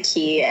out the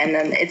key and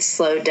then it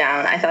slowed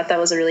down. I thought that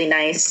was a really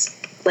nice,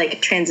 like,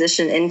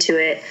 transition into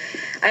it.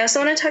 I also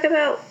want to talk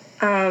about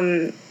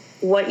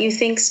what you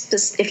think,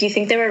 if you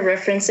think they were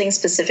referencing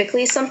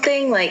specifically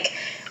something, like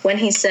when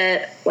he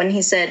said,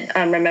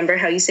 remember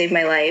how you saved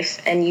my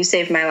life, and you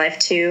saved my life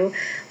too.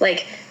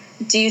 Like,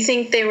 do you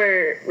think they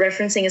were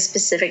referencing a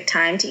specific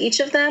time to each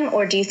of them,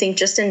 or do you think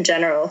just in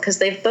general? Because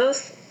they've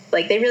both...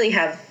 like, they really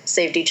have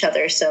saved each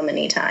other so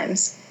many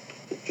times.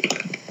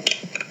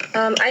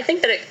 I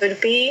think that it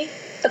could be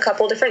a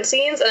couple different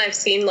scenes, and I've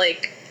seen,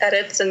 like,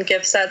 edits and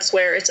GIF sets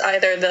where it's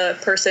either the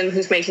person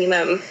who's making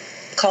them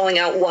calling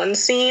out one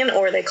scene,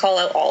 or they call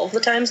out all of the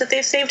times that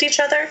they've saved each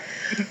other.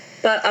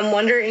 But I'm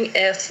wondering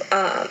if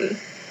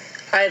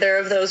either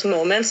of those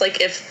moments,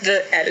 like, if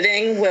the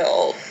editing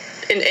will,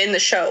 in the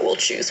show, will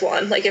choose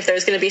one. Like, if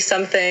there's going to be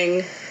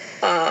something...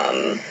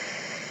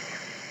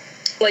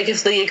 like,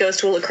 if Lydia goes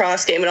to a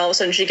lacrosse game and all of a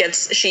sudden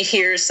she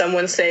hears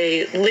someone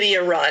say,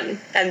 "Lydia, run,"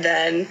 and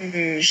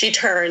then she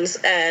turns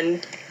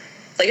and,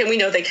 like, and we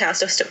know they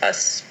cast a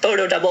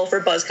photo double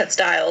for Buzzcut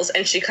Stiles,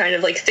 and she kind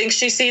of, like, thinks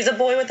she sees a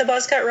boy with a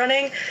buzz cut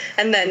running,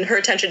 and then her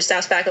attention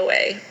snaps back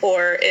away.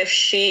 Or if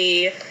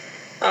she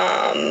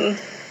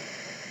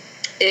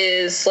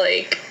is,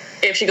 like,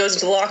 if she goes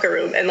into the locker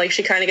room and, like,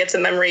 she kind of gets a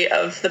memory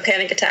of the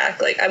panic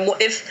attack. Like,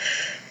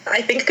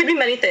 I think it could be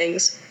many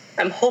things.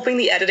 I'm hoping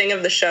the editing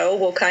of the show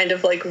will kind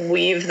of, like,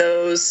 weave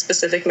those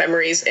specific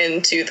memories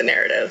into the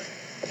narrative.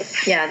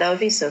 Yeah, that would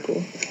be so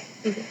cool.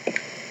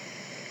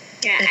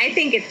 Yeah, I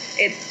think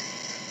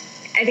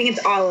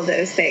it's all of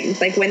those things.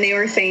 Like, when they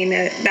were saying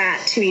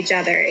that to each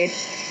other, it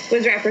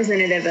was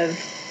representative of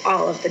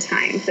all of the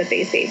times that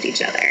they saved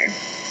each other.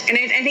 And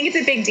I think it's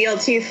a big deal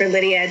too for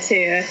Lydia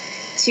to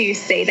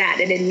say that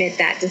and admit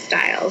that to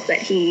Stiles, that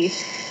he,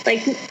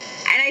 like, and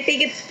I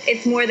think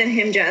it's more than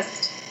him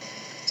just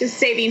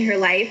saving her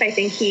life. I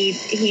think he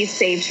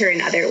saved her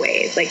in other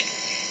ways, like,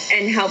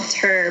 and helped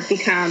her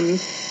become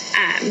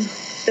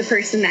the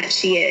person that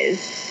she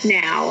is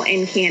now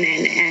in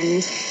canon,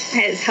 and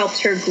has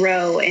helped her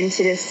grow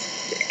into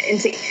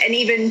an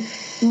even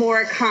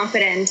more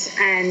confident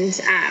and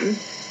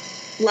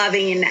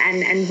loving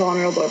and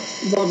vulnerable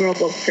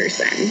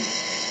person.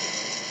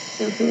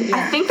 Mm-hmm. Yeah.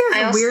 I think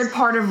there's a weird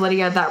part of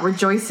Lydia that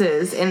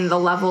rejoices in the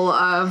level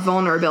of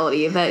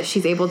vulnerability that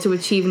she's able to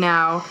achieve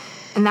now.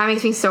 And that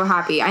makes me so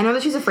happy. I know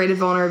that she's afraid of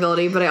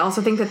vulnerability, but I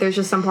also think that there's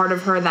just some part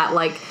of her that,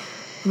 like,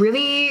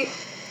 really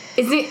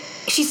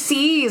she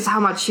sees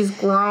how much she's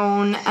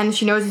grown, and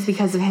she knows it's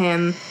because of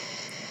him,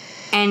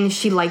 and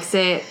she likes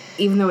it,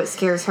 even though it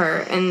scares her.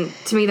 And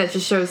to me, that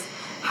just shows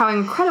how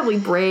incredibly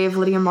brave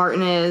Lydia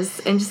Martin is.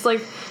 And just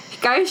like,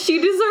 guys, she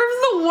deserves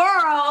the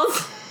world.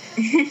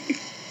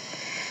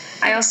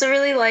 I also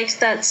really liked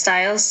that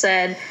Styles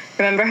said,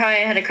 remember how I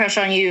had a crush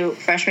on you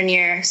freshman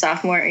year,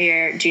 sophomore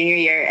year, junior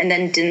year, and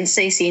then didn't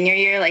say senior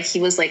year? Like, he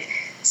was, like,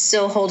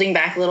 still holding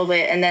back a little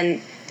bit. And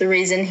then the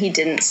reason he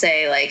didn't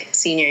say, like,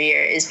 senior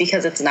year is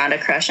because it's not a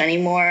crush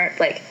anymore.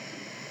 Like,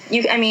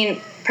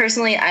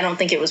 personally, I don't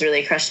think it was really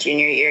a crush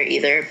junior year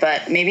either,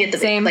 but maybe at the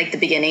the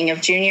beginning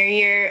of junior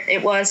year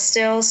it was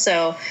still.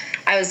 So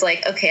I was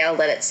like, okay, I'll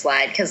let it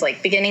slide, because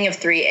like beginning of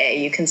 3A,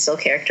 you can still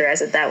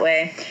characterize it that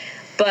way.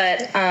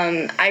 But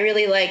I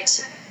really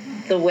liked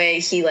the way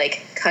he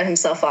like cut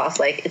himself off,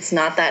 like it's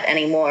not that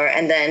anymore,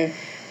 and then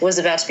was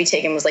about to be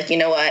taken, was like, you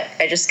know what,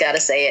 I just gotta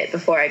say it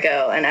before I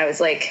go. And I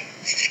was like,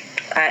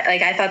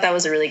 I thought that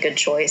was a really good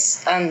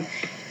choice.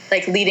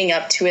 Like leading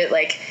up to it,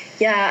 like,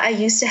 yeah, I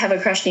used to have a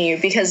crush on you,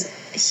 because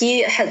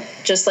he had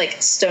just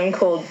like stone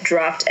cold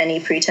dropped any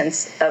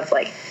pretense of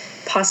like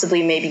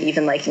possibly maybe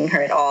even liking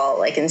her at all.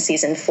 Like in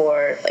season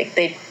 4, like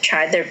they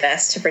tried their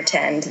best to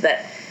pretend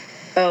that,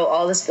 oh,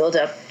 all this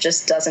buildup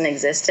just doesn't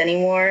exist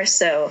anymore.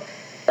 So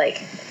like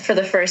for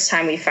the first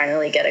time, we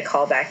finally get a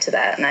call back to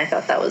that. And I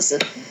thought that was a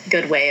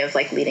good way of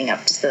like leading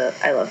up to the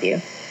I love you.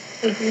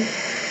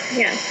 Mm-hmm.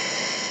 Yeah.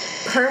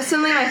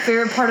 Personally, my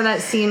favorite part of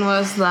that scene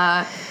was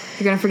the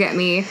 "you're gonna forget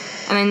me,"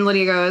 and then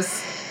Lydia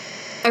goes,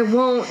 "I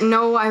won't,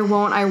 no, I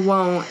won't,"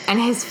 and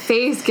his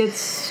face gets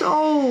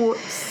so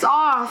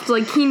soft.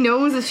 Like, he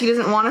knows that she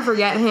doesn't want to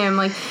forget him.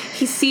 Like,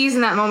 he sees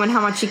in that moment how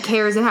much she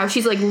cares and how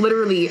she's, like,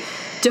 literally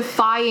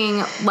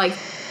defying, like,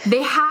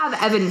 they have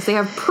evidence, they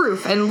have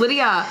proof, and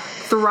Lydia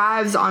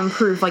thrives on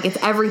proof. Like, it's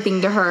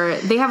everything to her.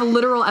 They have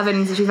literal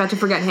evidence that she's about to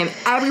forget him.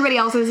 Everybody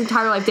else in his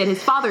entire life did.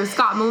 His father,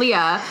 Scott,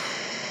 Malia.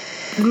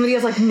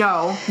 Lydia's like,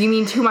 no, you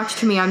mean too much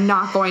to me. I'm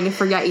not going to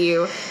forget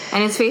you.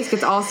 And his face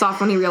gets all soft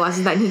when he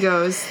realizes that, and he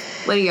goes,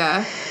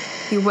 Lydia,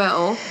 you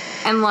will.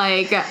 And,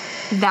 like,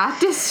 that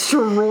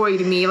destroyed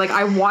me. Like,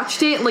 I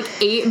watched it, like,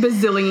 8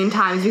 bazillion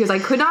times because I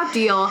could not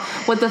deal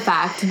with the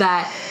fact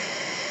that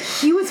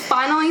he was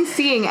finally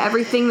seeing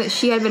everything that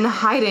she had been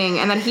hiding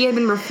and that he had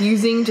been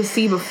refusing to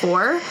see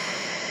before.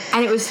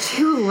 And it was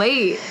too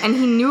late. And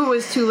he knew it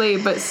was too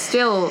late, but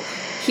still,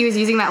 he was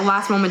using that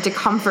last moment to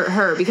comfort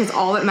her, because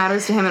all that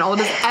matters to him and all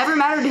that has ever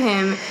mattered to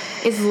him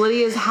is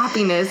Lydia's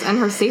happiness and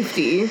her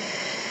safety.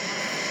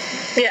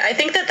 Yeah, I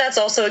think that that's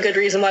also a good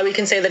reason why we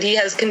can say that he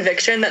has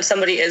conviction that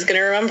somebody is going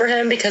to remember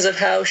him, because of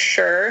how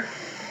sure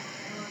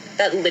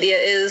that Lydia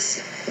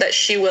is that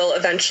she will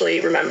eventually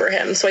remember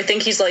him. So I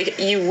think he's like,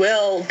 you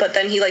will, but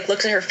then he like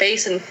looks at her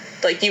face and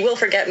like, you will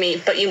forget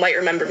me, but you might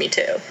remember me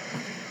too.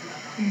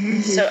 Mm-hmm.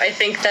 So I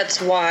think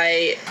that's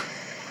why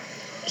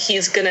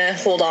he's going to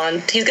hold on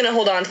to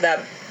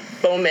that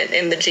moment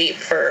in the Jeep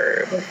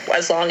for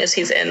as long as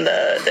he's in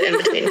the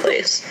in-between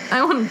place.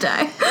 I want to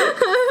die.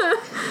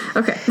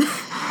 Okay.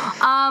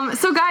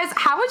 So guys,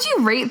 how would you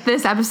rate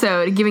this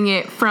episode, giving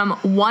it from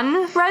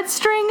 1 red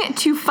string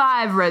to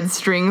 5 red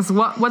strings?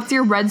 What's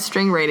your red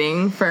string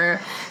rating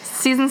for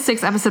season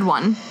 6, episode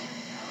 1?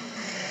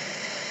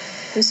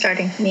 Who's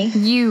starting? Me?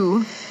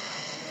 You.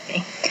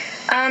 Okay.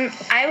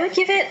 I would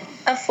give it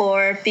a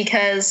 4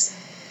 because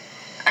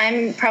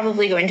I'm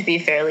probably going to be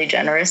fairly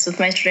generous with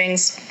my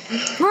strings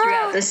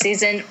throughout this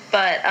season,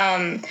 but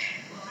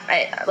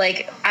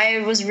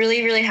I was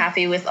really, really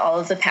happy with all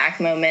of the pack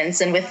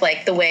moments and with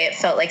like the way it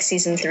felt like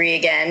season 3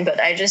 again, but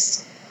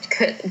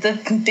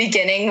the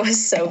beginning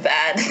was so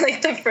bad.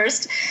 Like the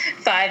first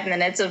 5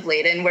 minutes of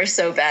Layden were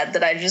so bad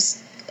that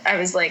I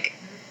was like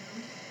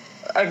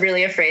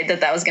really afraid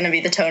that was going to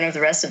be the tone of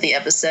the rest of the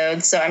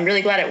episode. So I'm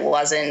really glad it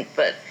wasn't,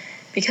 but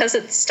because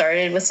it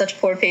started with such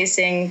poor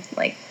pacing,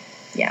 like,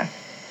 yeah,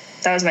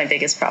 that was my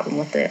biggest problem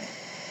with it.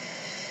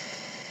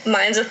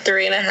 Mine's a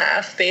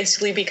 3.5,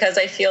 basically because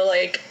I feel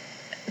like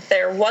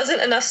there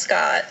wasn't enough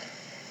Scott,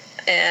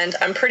 and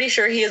I'm pretty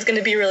sure he is going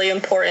to be really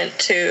important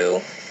to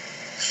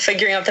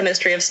figuring out the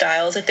mystery of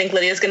Styles. I think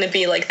Lydia's going to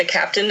be like the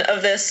captain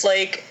of this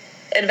like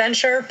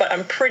adventure, but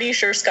I'm pretty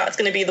sure Scott's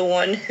going to be the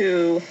one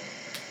who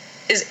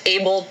is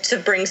able to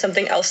bring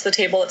something else to the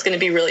table that's going to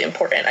be really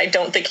important. I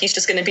don't think he's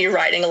just going to be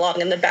riding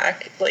along in the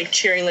back, like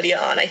cheering Lydia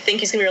on. I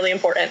think he's going to be really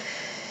important.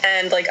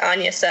 And like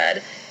Anya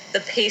said, the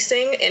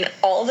pacing in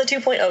all of the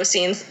 2.0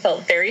 scenes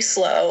felt very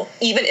slow,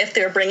 even if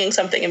they were bringing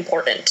something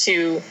important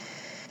to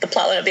the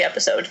plotline of the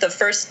episode. The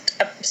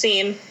first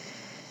scene,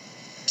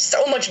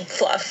 so much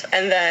fluff,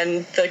 and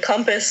then the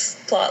Compass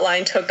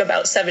plotline took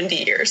about 70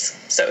 years.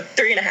 So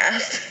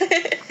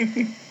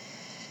 3.5.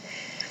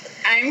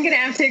 I'm going to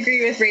have to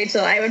agree with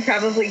Rachel. I would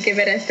probably give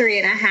it a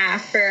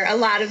 3.5 for a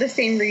lot of the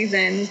same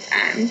reasons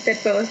that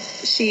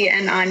both she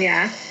and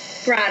Anya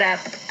brought up,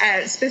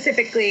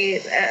 specifically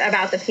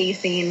about the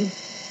pacing.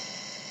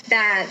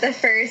 That the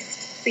first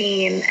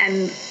scene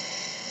and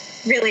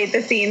really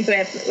the scenes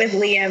with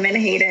Liam and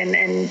Hayden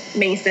and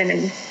Mason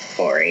and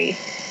Corey,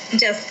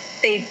 just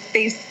they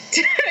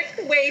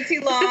took way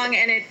too long,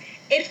 and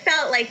it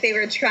felt like they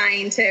were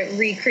trying to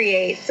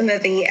recreate some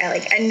of the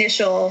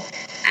initial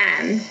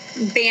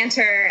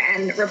banter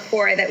and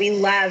rapport that we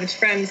loved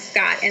from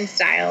Scott and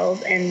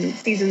Styles in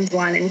seasons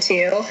 1 and 2,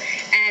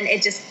 and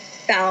it just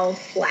fell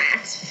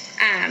flat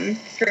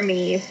for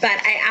me.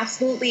 But I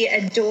absolutely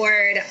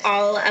adored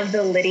all of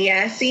the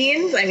Lydia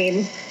scenes. I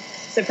mean,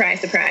 surprise,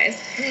 surprise.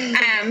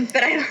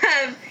 But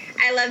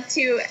I love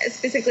to,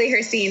 specifically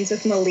her scenes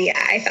with Malia.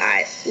 I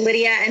thought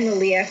Lydia and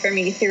Malia for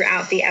me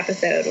throughout the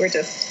episode were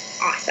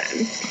just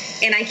awesome.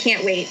 And I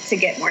can't wait to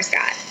get more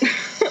Scott.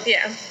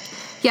 Yeah.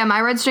 Yeah,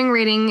 my red string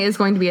rating is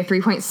going to be a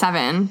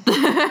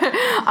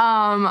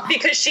 3.7.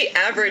 Because she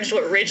averaged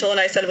what Rachel and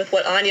I said with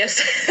what Anya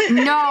said.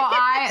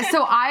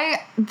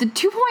 The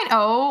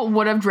 2.0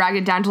 would have dragged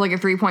it down to like a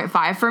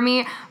 3.5 for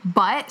me,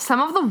 but some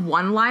of the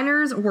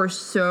one-liners were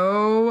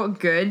so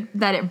good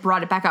that it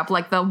brought it back up.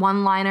 Like the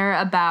one-liner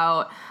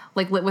about,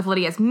 like, with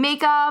Lydia's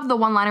makeup, the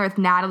one-liner with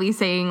Natalie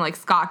saying, like,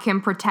 Scott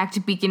can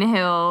protect Beacon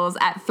Hills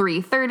at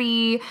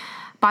 3:30.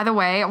 By the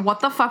way, what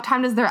the fuck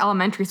time does their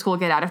elementary school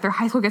get out if their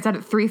high school gets out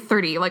at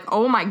 3:30? Like,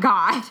 oh my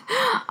God.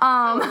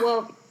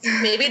 Well,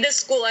 maybe this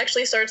school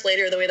actually starts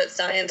later the way that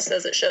science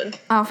says it should.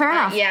 Oh, fair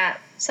enough. Yeah,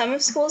 some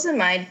of schools in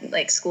my,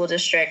 like, school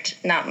district,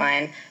 not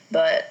mine,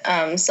 but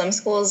some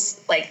schools,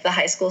 like, the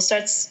high school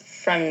starts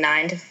from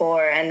 9 to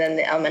 4, and then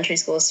the elementary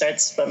school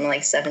starts from,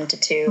 like, 7 to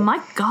 2.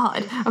 My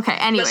God. Okay,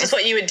 anyways. This is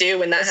what you would do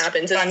when that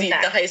happens, is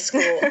the high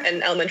school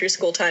and elementary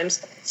school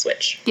times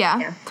switch.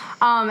 Yeah.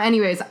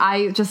 Anyways,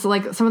 I just,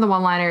 like, some of the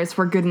one-liners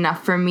were good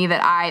enough for me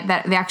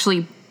that they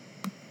actually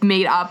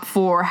made up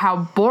for how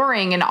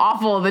boring and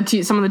awful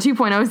some of the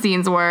 2.0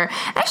 scenes were.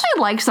 I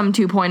actually liked some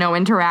 2.0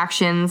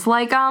 interactions,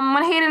 like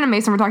when Hayden and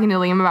Mason were talking to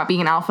Liam about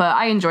being an alpha.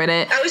 I enjoyed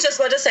it. I was just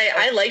about to say,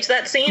 I liked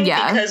that scene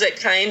because it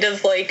kind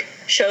of, like,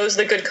 shows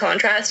the good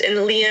contrast, and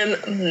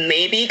Liam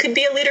maybe could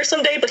be a leader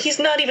someday, but he's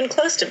not even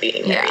close to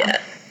being there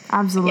yet.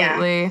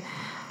 Absolutely.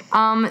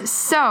 Yeah.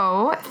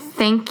 So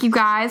thank you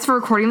guys for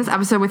recording this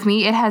episode with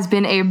me. It has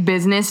been a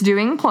business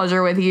doing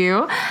pleasure with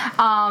you.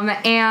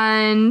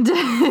 And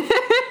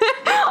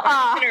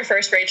dinner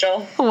first,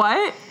 Rachel.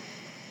 What?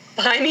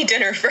 Buy me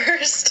dinner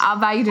first. I'll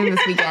buy you dinner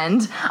this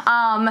weekend.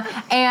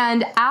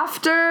 And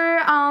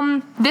after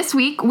this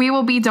week, we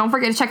will be, don't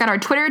forget to check out our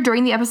Twitter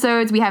during the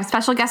episodes. We have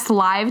special guest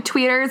live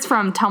tweeters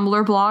from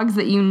Tumblr blogs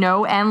that you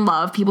know and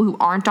love, people who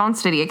aren't on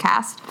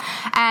StydiaCast.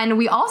 And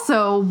we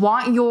also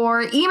want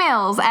your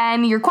emails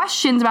and your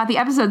questions about the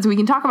episodes so we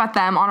can talk about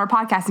them on our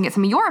podcast and get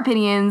some of your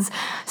opinions.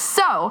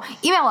 So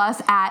email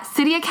us at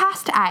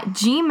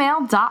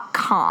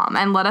stydiacast@gmail.com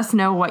and let us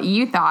know what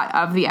you thought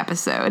of the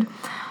episode.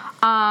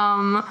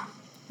 My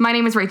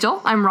name is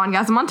Rachel. I'm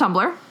Rongasm on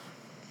Tumblr.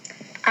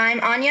 I'm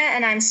Anya,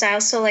 and I'm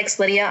Styles So Likes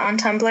Lydia on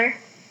Tumblr.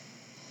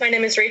 My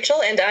name is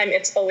Rachel, and I'm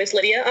It's Always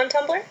Lydia on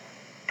Tumblr.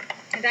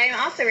 And I am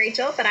also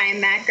Rachel, but I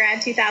am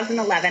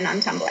MadGrad2011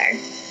 on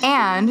Tumblr.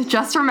 And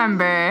just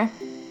remember,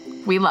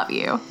 we love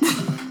you.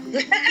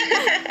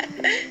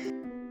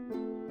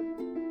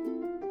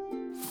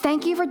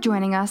 Thank you for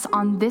joining us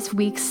on this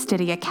week's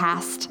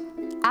StydiaCast.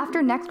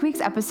 After next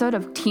week's episode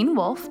of Teen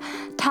Wolf,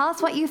 tell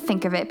us what you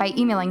think of it by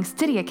emailing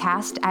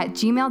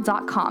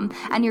stydiacast@gmail.com,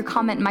 and your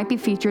comment might be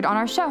featured on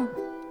our show.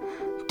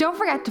 Don't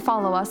forget to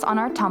follow us on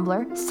our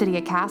Tumblr,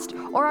 StydiaCast,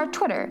 or our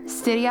Twitter,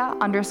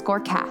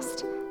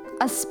 Stydia_cast.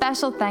 A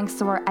special thanks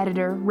to our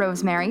editor,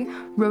 Rosemary,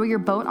 Row Your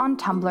Boat on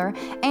Tumblr,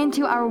 and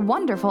to our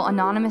wonderful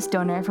anonymous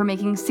donor for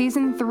making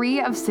Season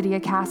 3 of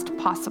StydiaCast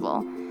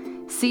possible.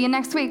 See you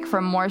next week for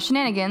more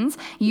shenanigans.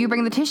 You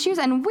bring the tissues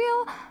and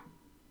we'll...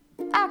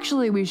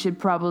 Actually, we should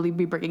probably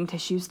be bringing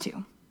tissues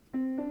too.